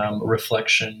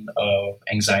reflection of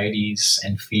anxieties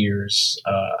and fears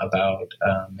about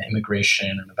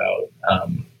immigration and about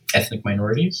ethnic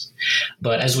minorities.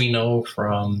 But as we know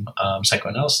from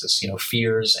psychoanalysis,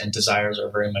 fears and desires are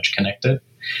very much connected.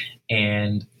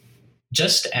 And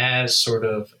just as sort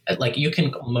of like you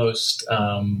can almost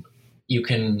you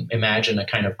can imagine a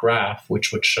kind of graph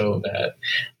which would show that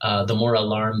the more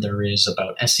alarm there is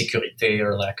about insécurité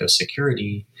or lack of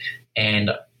security,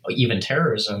 and even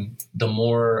terrorism, the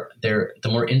more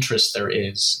interest there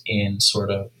is in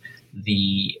sort of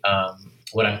the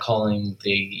what I'm calling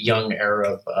the young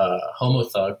Arab homo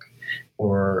thug,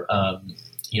 or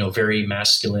very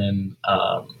masculine,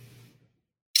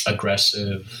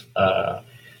 aggressive,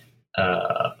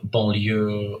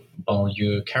 banlieue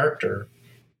character,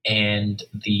 and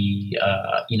the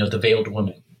the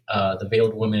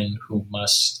veiled woman who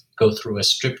must go through a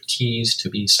striptease to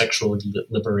be sexually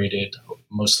liberated,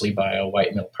 mostly by a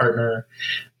white male partner,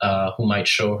 who might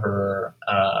show her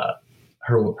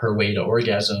her way to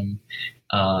orgasm,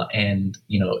 and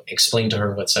explain to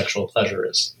her what sexual pleasure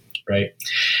is, right?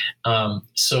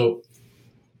 So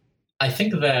I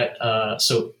think that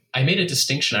so I made a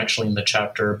distinction actually in the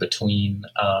chapter between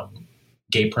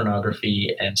gay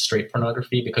pornography and straight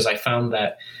pornography, because I found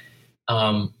that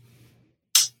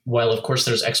while of course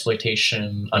there's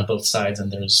exploitation on both sides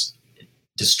and there's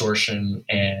distortion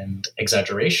and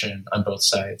exaggeration on both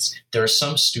sides, there are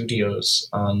some studios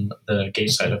on the gay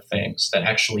side of things that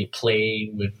actually play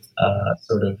with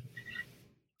sort of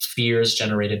fears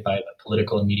generated by the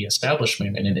political and media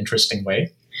establishment in an interesting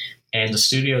way. And the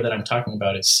studio that I'm talking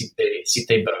about is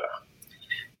Cité Beur.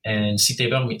 And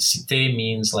Cité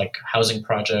means like housing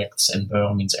projects, and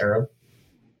Beur means Arab.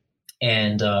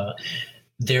 And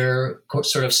their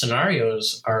sort of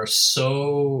scenarios are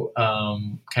so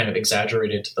kind of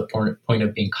exaggerated to the point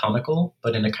of being comical,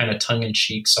 but in a kind of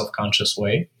tongue-in-cheek, self-conscious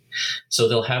way. So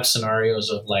they'll have scenarios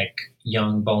of like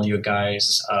young banlieue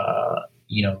guys,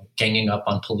 ganging up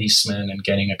on policemen and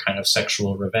getting a kind of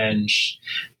sexual revenge,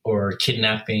 or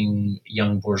kidnapping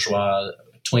young bourgeois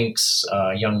twinks,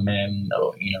 young men,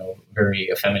 very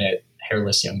effeminate,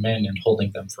 hairless young men, and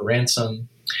holding them for ransom.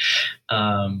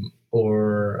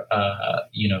 Or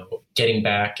getting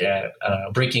back at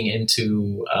breaking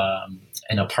into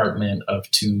an apartment of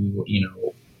two,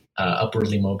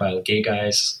 upwardly mobile gay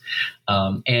guys.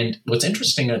 And what's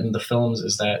interesting in the films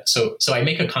is that, so I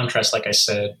make a contrast, like I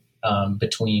said,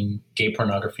 between gay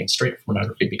pornography and straight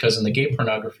pornography, because in the gay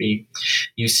pornography,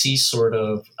 you see sort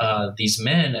of these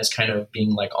men as kind of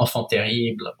being like enfant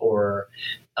terrible, or,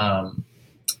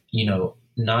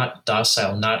 not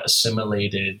docile, not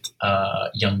assimilated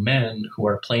young men who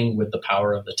are playing with the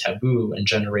power of the taboo and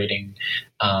generating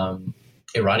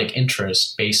erotic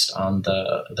interest based on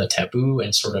the taboo,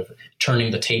 and sort of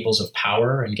turning the tables of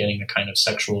power and getting a kind of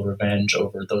sexual revenge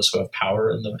over those who have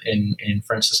power in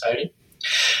French society.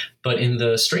 But in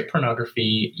the straight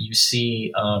pornography, you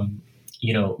see,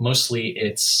 mostly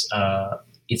it's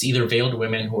either veiled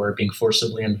women who are being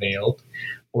forcibly unveiled,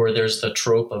 or there's the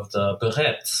trope of the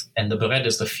beurette, and the beurette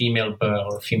is the female Beur,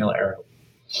 or female Arab.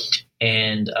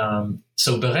 And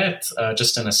so beurette,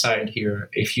 just an aside here,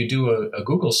 if you do a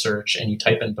Google search and you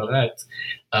type in beurette,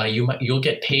 you'll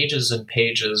get pages and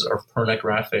pages of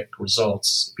pornographic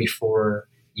results before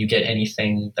you get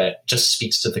anything that just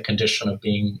speaks to the condition of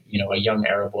being, a young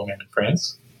Arab woman in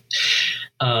France.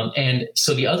 And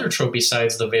so the other trope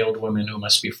besides the veiled woman who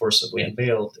must be forcibly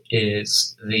unveiled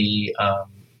is the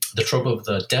trope of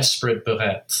the desperate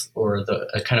beurette, or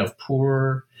a kind of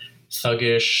poor,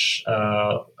 thuggish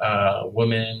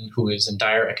woman who is in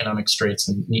dire economic straits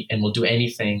and will do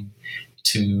anything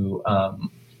to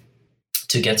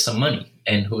get some money,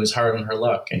 and who is hard on her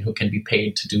luck, and who can be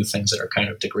paid to do things that are kind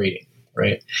of degrading,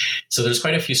 right? So there's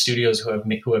quite a few studios who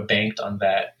have banked on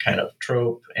that kind of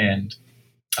trope. And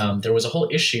there was a whole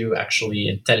issue actually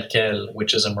in Tel Quel,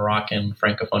 which is a Moroccan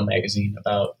francophone magazine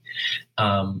about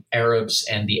Arabs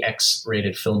and the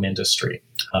X-rated film industry,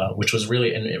 which was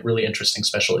really a really interesting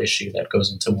special issue that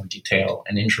goes into more detail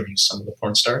and interviews some of the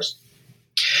porn stars.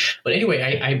 But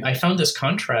anyway, I found this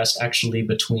contrast actually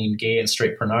between gay and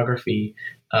straight pornography,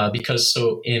 because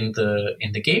so in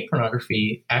the gay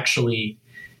pornography, actually,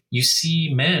 you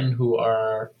see men who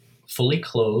are fully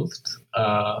clothed,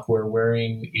 who are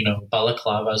wearing,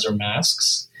 balaclavas or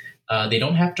masks. They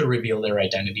don't have to reveal their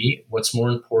identity. What's more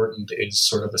important is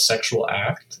sort of the sexual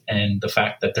act and the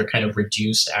fact that they're kind of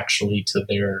reduced actually to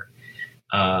their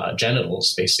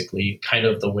genitals, basically, kind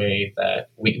of the way that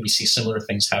we see similar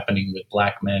things happening with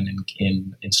black men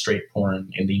in straight porn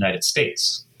in the United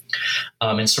States.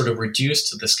 And sort of reduced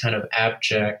to this kind of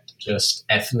abject, just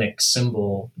ethnic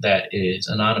symbol that is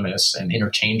anonymous and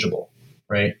interchangeable,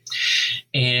 right?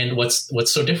 And what's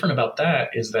so different about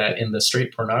that is that in the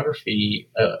straight pornography,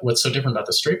 what's so different about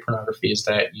the straight pornography is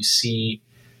that you see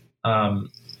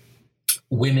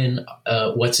women.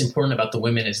 What's important about the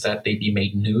women is that they be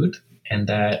made nude, and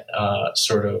that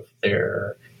sort of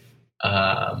their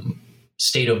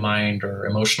state of mind or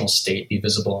emotional state be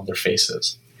visible on their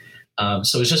faces.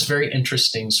 So it's just very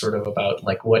interesting sort of about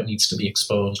like what needs to be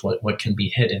exposed, what can be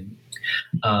hidden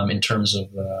in terms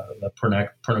of the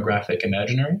pornographic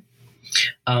imaginary.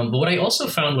 But what I also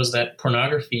found was that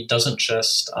pornography doesn't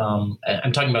just,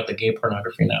 I'm talking about the gay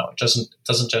pornography now, it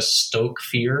doesn't just stoke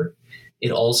fear.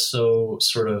 It also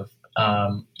sort of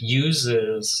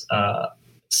uses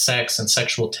sex and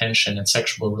sexual tension and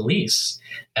sexual release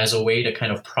as a way to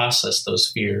kind of process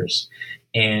those fears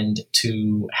and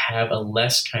to have a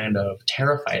less kind of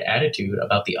terrified attitude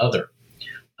about the other.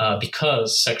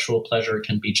 Because sexual pleasure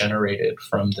can be generated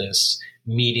from this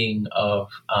meeting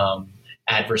of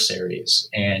adversaries,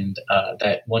 and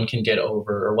that one can get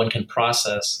over, or one can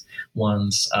process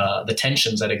one's the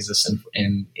tensions that exist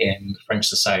in French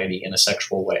society in a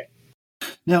sexual way.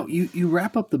 Now, you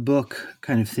wrap up the book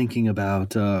kind of thinking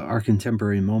about our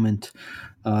contemporary moment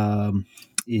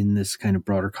in this kind of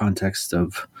broader context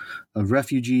of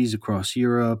refugees across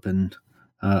Europe and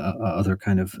other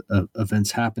kind of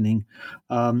events happening.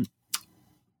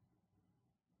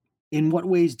 In what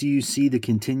ways do you see the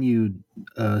continued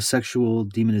sexual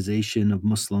demonization of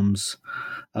Muslims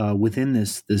within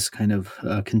this kind of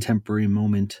contemporary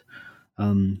moment?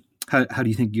 How do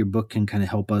you think your book can kind of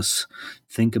help us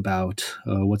think about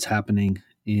what's happening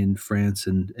in France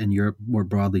and Europe more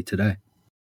broadly today?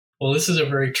 Well, this is a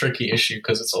very tricky issue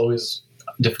because it's always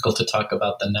difficult to talk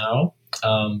about the now.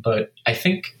 But I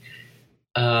think,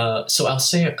 so I'll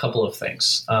say a couple of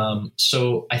things.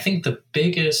 So I think the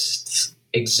biggest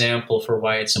example for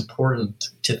why it's important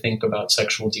to think about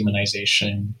sexual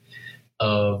demonization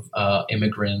of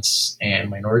immigrants and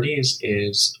minorities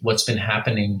is what's been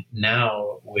happening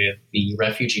now with the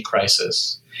refugee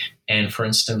crisis. And for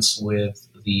instance, with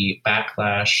the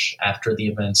backlash after the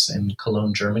events in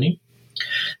Cologne, Germany.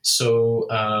 So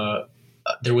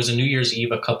there was a New Year's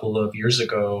Eve a couple of years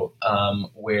ago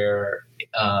where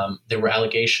there were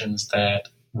allegations that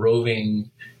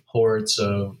roving hordes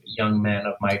of young men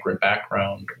of migrant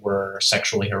background were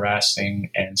sexually harassing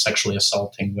and sexually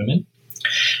assaulting women.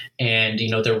 And,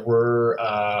 there were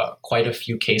quite a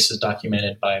few cases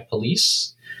documented by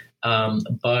police.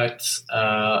 But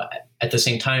at the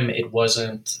same time, it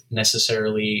wasn't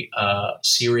necessarily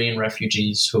Syrian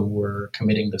refugees who were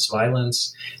committing this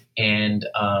violence. And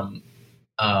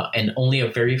only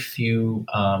a very few,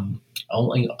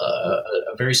 only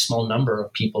a very small number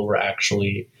of people were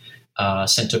actually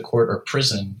sent to court or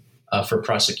prison for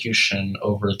prosecution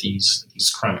over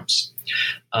these crimes.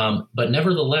 But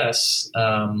nevertheless,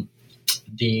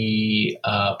 the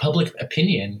public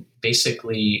opinion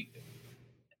basically,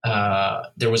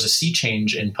 there was a sea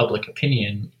change in public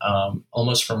opinion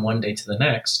almost from one day to the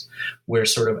next, where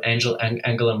sort of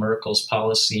Angela Merkel's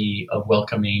policy of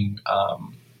welcoming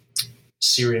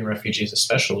Syrian refugees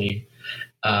especially,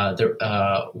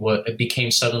 it became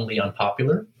suddenly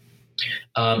unpopular.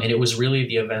 And it was really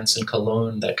the events in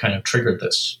Cologne that kind of triggered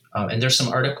this. And there's some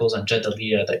articles on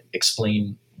Jadalia that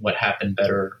explain what happened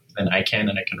better than I can,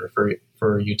 and I can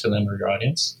refer you to them or your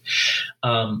audience.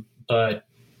 But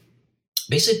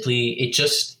basically, it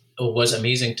just was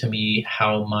amazing to me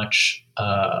how much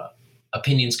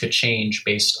opinions could change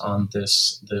based on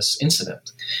this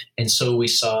incident. And so we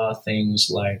saw things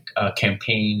like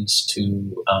campaigns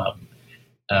to,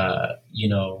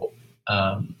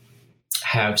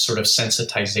 have sort of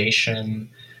sensitization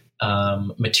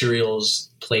materials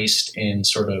placed in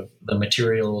sort of the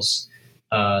materials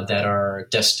that are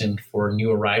destined for new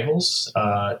arrivals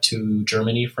to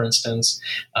Germany, for instance.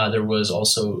 There was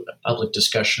also public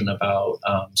discussion about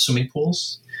swimming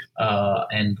pools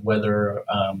and whether,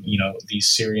 these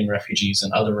Syrian refugees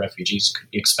and other refugees could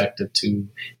be expected to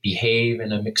behave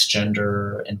in a mixed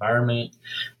gender environment.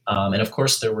 And of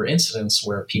course, there were incidents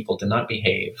where people did not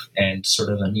behave, and sort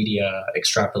of the media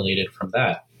extrapolated from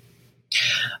that.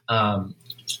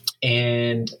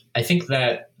 And I think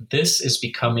that this is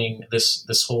becoming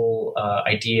this whole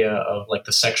idea of like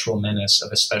the sexual menace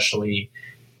of especially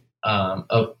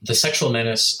of the sexual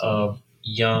menace of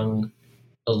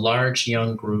large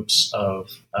young groups of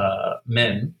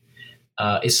men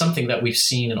is something that we've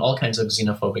seen in all kinds of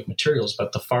xenophobic materials,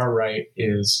 but the far right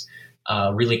is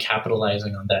really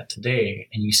capitalizing on that today.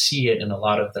 And you see it in a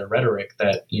lot of their rhetoric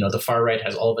that, the far right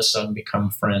has all of a sudden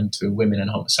become friend to women and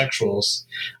homosexuals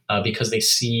because they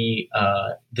see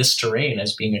this terrain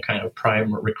as being a kind of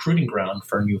prime recruiting ground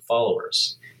for new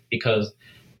followers, because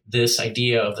this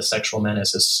idea of the sexual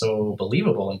menace is so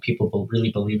believable and people will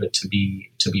really believe it to be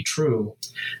true,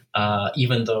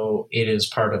 even though it is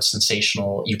part of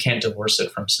sensational, you can't divorce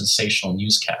it from sensational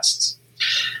newscasts.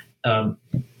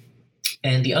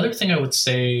 And the other thing I would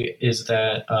say is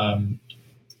that,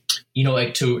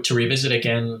 like to revisit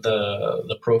again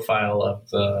the profile of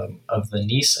the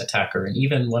Nice attacker and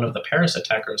even one of the Paris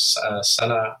attackers,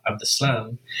 Salah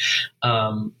Abdeslam,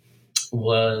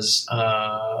 was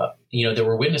there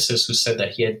were witnesses who said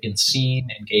that he had been seen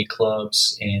in gay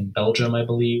clubs in Belgium, I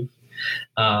believe,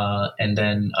 and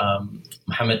then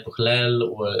Mohamed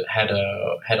Bouhlel had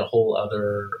a whole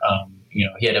other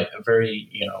he had a very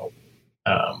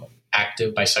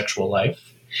active bisexual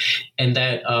life. And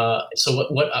that so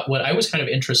what I was kind of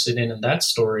interested in that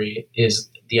story is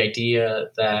the idea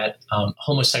that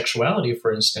homosexuality,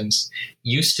 for instance,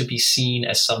 used to be seen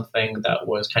as something that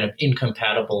was kind of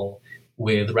incompatible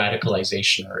with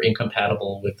radicalization or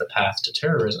incompatible with the path to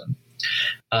terrorism.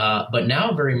 But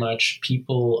now very much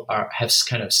people have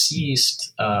kind of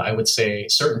ceased, I would say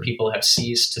certain people have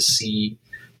ceased to see,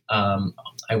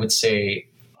 I would say,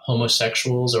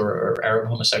 homosexuals or Arab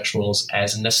homosexuals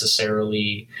as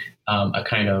necessarily a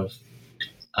kind of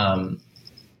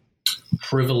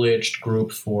privileged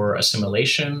group for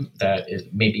assimilation that is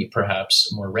maybe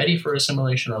perhaps more ready for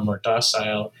assimilation or more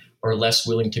docile or less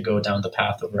willing to go down the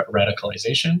path of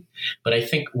radicalization. But I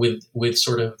think with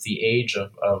sort of the age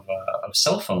of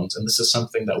cell phones, and this is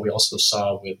something that we also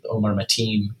saw with Omar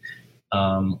Mateen,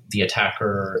 the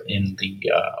attacker in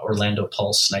the Orlando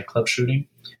Pulse nightclub shooting,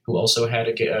 who also had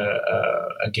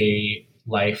a gay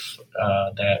life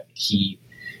that he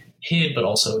hid but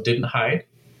also didn't hide.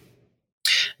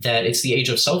 That it's the age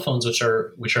of cell phones which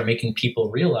are making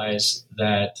people realize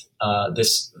that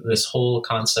this whole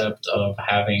concept of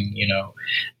having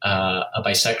a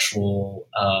bisexual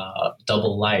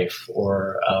double life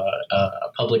or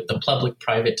the public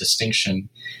private distinction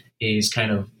is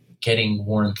kind of getting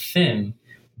worn thin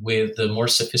with the more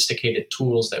sophisticated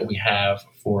tools that we have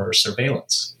for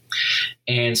surveillance.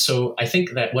 And so I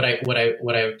think that what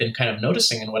I've been kind of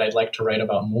noticing and what I'd like to write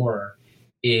about more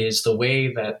is the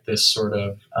way that this sort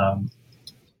of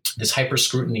this hyper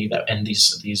scrutiny that and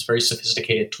these very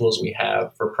sophisticated tools we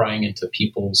have for prying into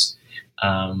people's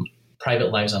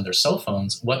private lives on their cell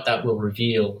phones, what that will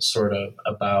reveal sort of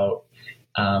about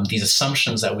these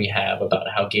assumptions that we have about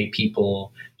how gay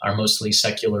people are mostly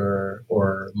secular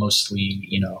or mostly,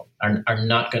 are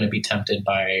not going to be tempted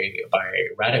by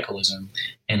radicalism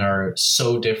and are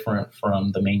so different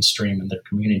from the mainstream in their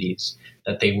communities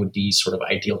that they would be sort of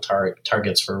ideal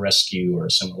targets for rescue or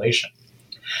assimilation.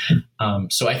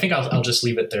 So I think I'll just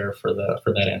leave it there for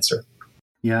that answer.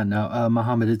 Yeah, no,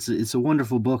 Mohammed, it's a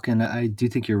wonderful book, and I do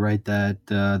think you're right that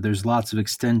there's lots of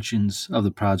extensions of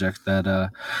the project that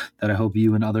I hope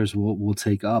you and others will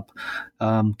take up.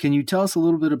 Can you tell us a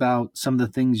little bit about some of the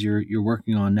things you're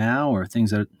working on now, or things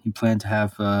that you plan to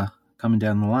have coming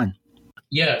down the line?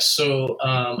 Yeah, so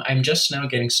I'm just now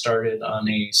getting started on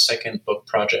a second book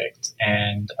project,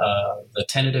 and the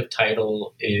tentative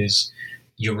title is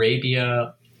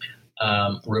Eurabia,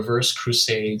 Reverse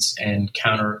Crusades and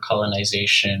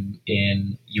Counter-Colonization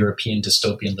in European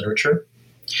Dystopian Literature.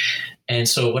 And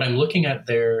so what I'm looking at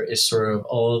there is sort of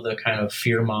all the kind of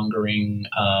fear-mongering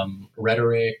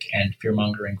rhetoric and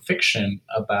fear-mongering fiction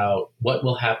about what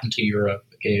will happen to Europe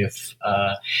if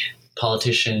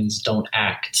politicians don't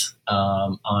act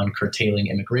on curtailing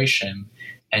immigration,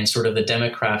 and sort of the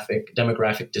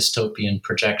demographic dystopian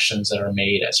projections that are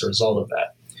made as a result of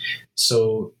that.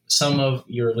 So some of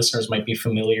your listeners might be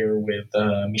familiar with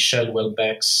Michel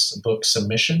Houellebecq's book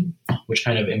Submission, which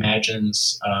kind of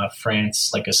imagines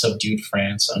France like a subdued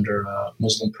France under a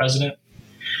Muslim president.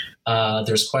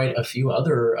 There's quite a few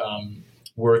other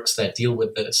works that deal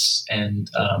with this.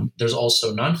 And there's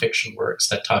also nonfiction works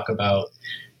that talk about,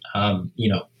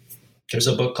 there's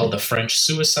a book called The French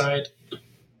Suicide,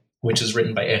 which is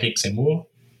written by Éric Zemmour.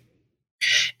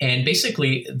 And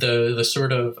basically, the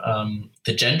sort of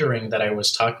the gendering that I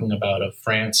was talking about of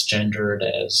France gendered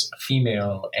as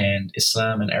female and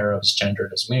Islam and Arabs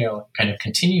gendered as male kind of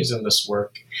continues in this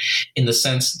work, in the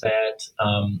sense that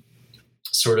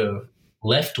sort of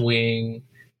left-wing,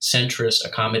 centrist,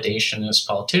 accommodationist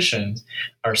politicians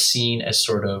are seen as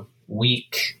sort of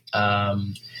weak,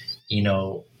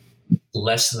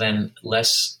 less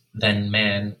than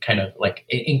men, kind of like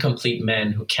incomplete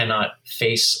men who cannot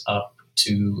face up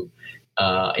to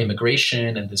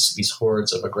immigration and these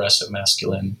hordes of aggressive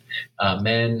masculine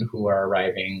men who are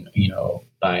arriving,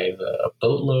 by the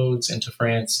boatloads into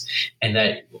France, and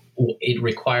that it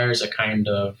requires a kind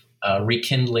of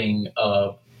rekindling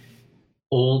of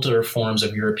older forms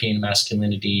of European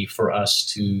masculinity for us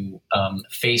to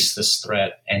face this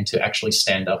threat and to actually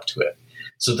stand up to it.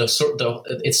 So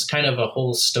it's kind of a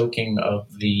whole stoking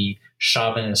of the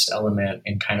chauvinist element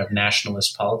in kind of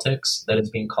nationalist politics that is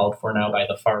being called for now by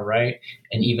the far right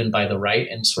and even by the right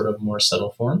in sort of more subtle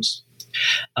forms.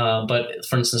 But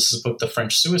for instance, this book, The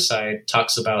French Suicide,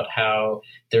 talks about how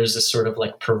there's this sort of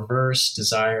like perverse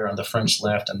desire on the French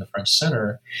left and the French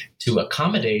center to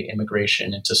accommodate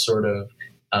immigration and to sort of,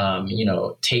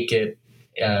 take it,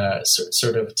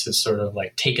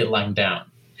 take it lying down.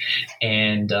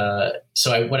 And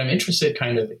what I'm interested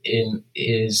kind of in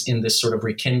is in this sort of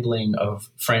rekindling of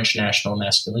French national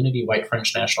masculinity, white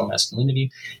French national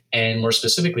masculinity, and more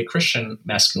specifically Christian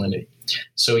masculinity.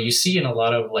 So you see in a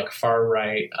lot of like far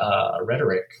right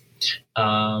rhetoric,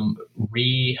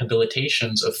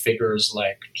 rehabilitations of figures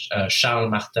like Charles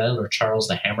Martel or Charles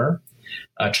the Hammer.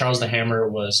 Charles the Hammer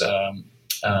was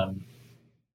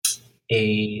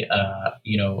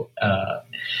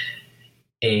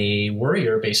a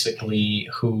warrior basically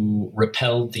who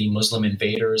repelled the Muslim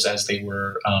invaders as they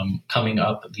were coming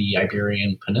up the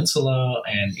Iberian Peninsula,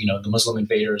 and the Muslim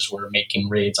invaders were making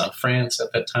raids on France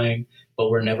at that time,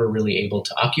 but were never really able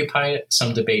to occupy it.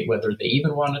 Some debate whether they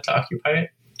even wanted to occupy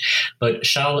it. But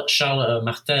Charles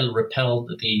Martel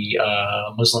repelled the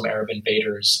Muslim Arab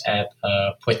invaders at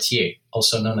Poitiers,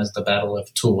 also known as the Battle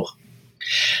of Tours.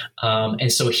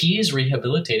 And so he is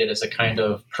rehabilitated as a kind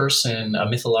of person, a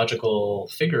mythological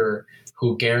figure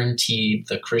who guaranteed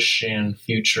the Christian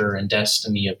future and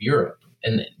destiny of Europe.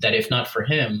 And that if not for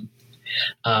him,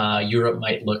 Europe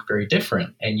might look very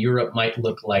different. And Europe might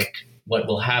look like what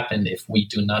will happen if we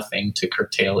do nothing to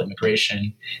curtail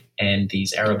immigration and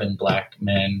these Arab and Black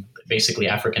men, basically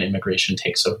African immigration,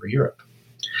 takes over Europe.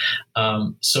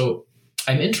 So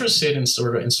I'm interested in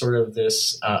sort of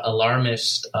this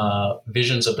alarmist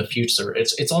visions of the future.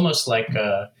 It's almost like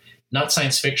not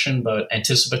science fiction, but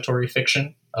anticipatory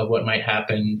fiction of what might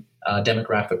happen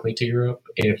demographically to Europe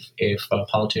if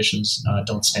politicians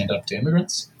don't stand up to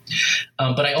immigrants.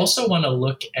 But I also want to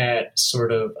look at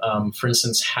sort of, for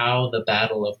instance, how the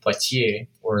Battle of Poitiers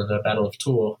or the Battle of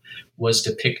Tours was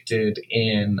depicted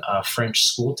in French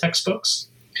school textbooks.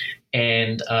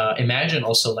 And imagine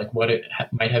also like what it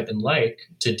might have been like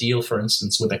to deal, for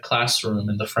instance, with a classroom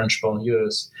in the French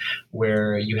banlieues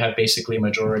where you have basically a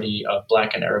majority of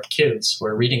Black and Arab kids who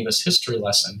are reading this history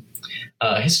lesson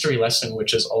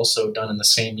which is also done in the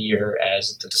same year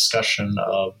as the discussion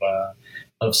of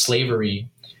slavery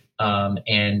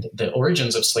and the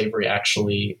origins of slavery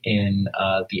actually in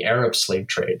the Arab slave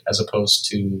trade, as opposed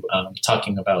to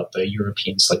talking about the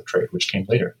European slave trade, which came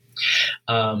later.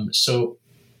 Those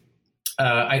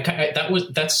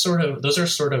are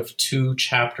sort of two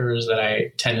chapters that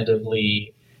I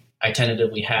tentatively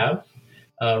have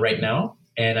right now,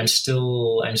 and I'm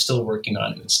still working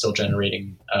on it and still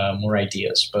generating more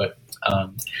ideas. But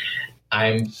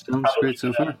sounds great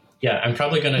so far. Yeah, I'm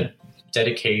probably going to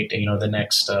dedicate the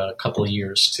next couple of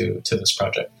years to this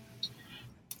project.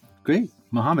 Great.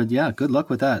 Mohammed, yeah, good luck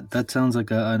with that. That sounds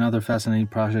like another fascinating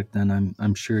project, and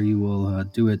I'm sure you will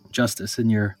do it justice in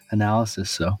your analysis.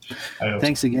 So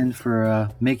thanks again for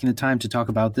making the time to talk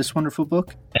about this wonderful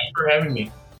book. Thanks for having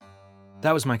me.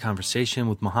 That was my conversation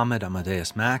with Mohammed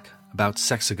Amadeus Mak about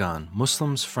Sexagon,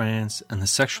 Muslims, France, and the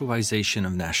Sexualization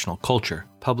of National Culture,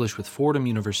 published with Fordham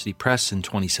University Press in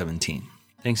 2017.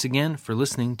 Thanks again for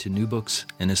listening to New Books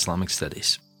in Islamic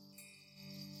Studies.